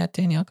 Other than that,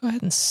 Danielle, go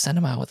ahead and send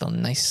them out with a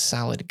nice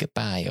solid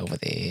goodbye over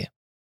there.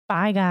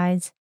 Bye,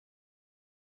 guys.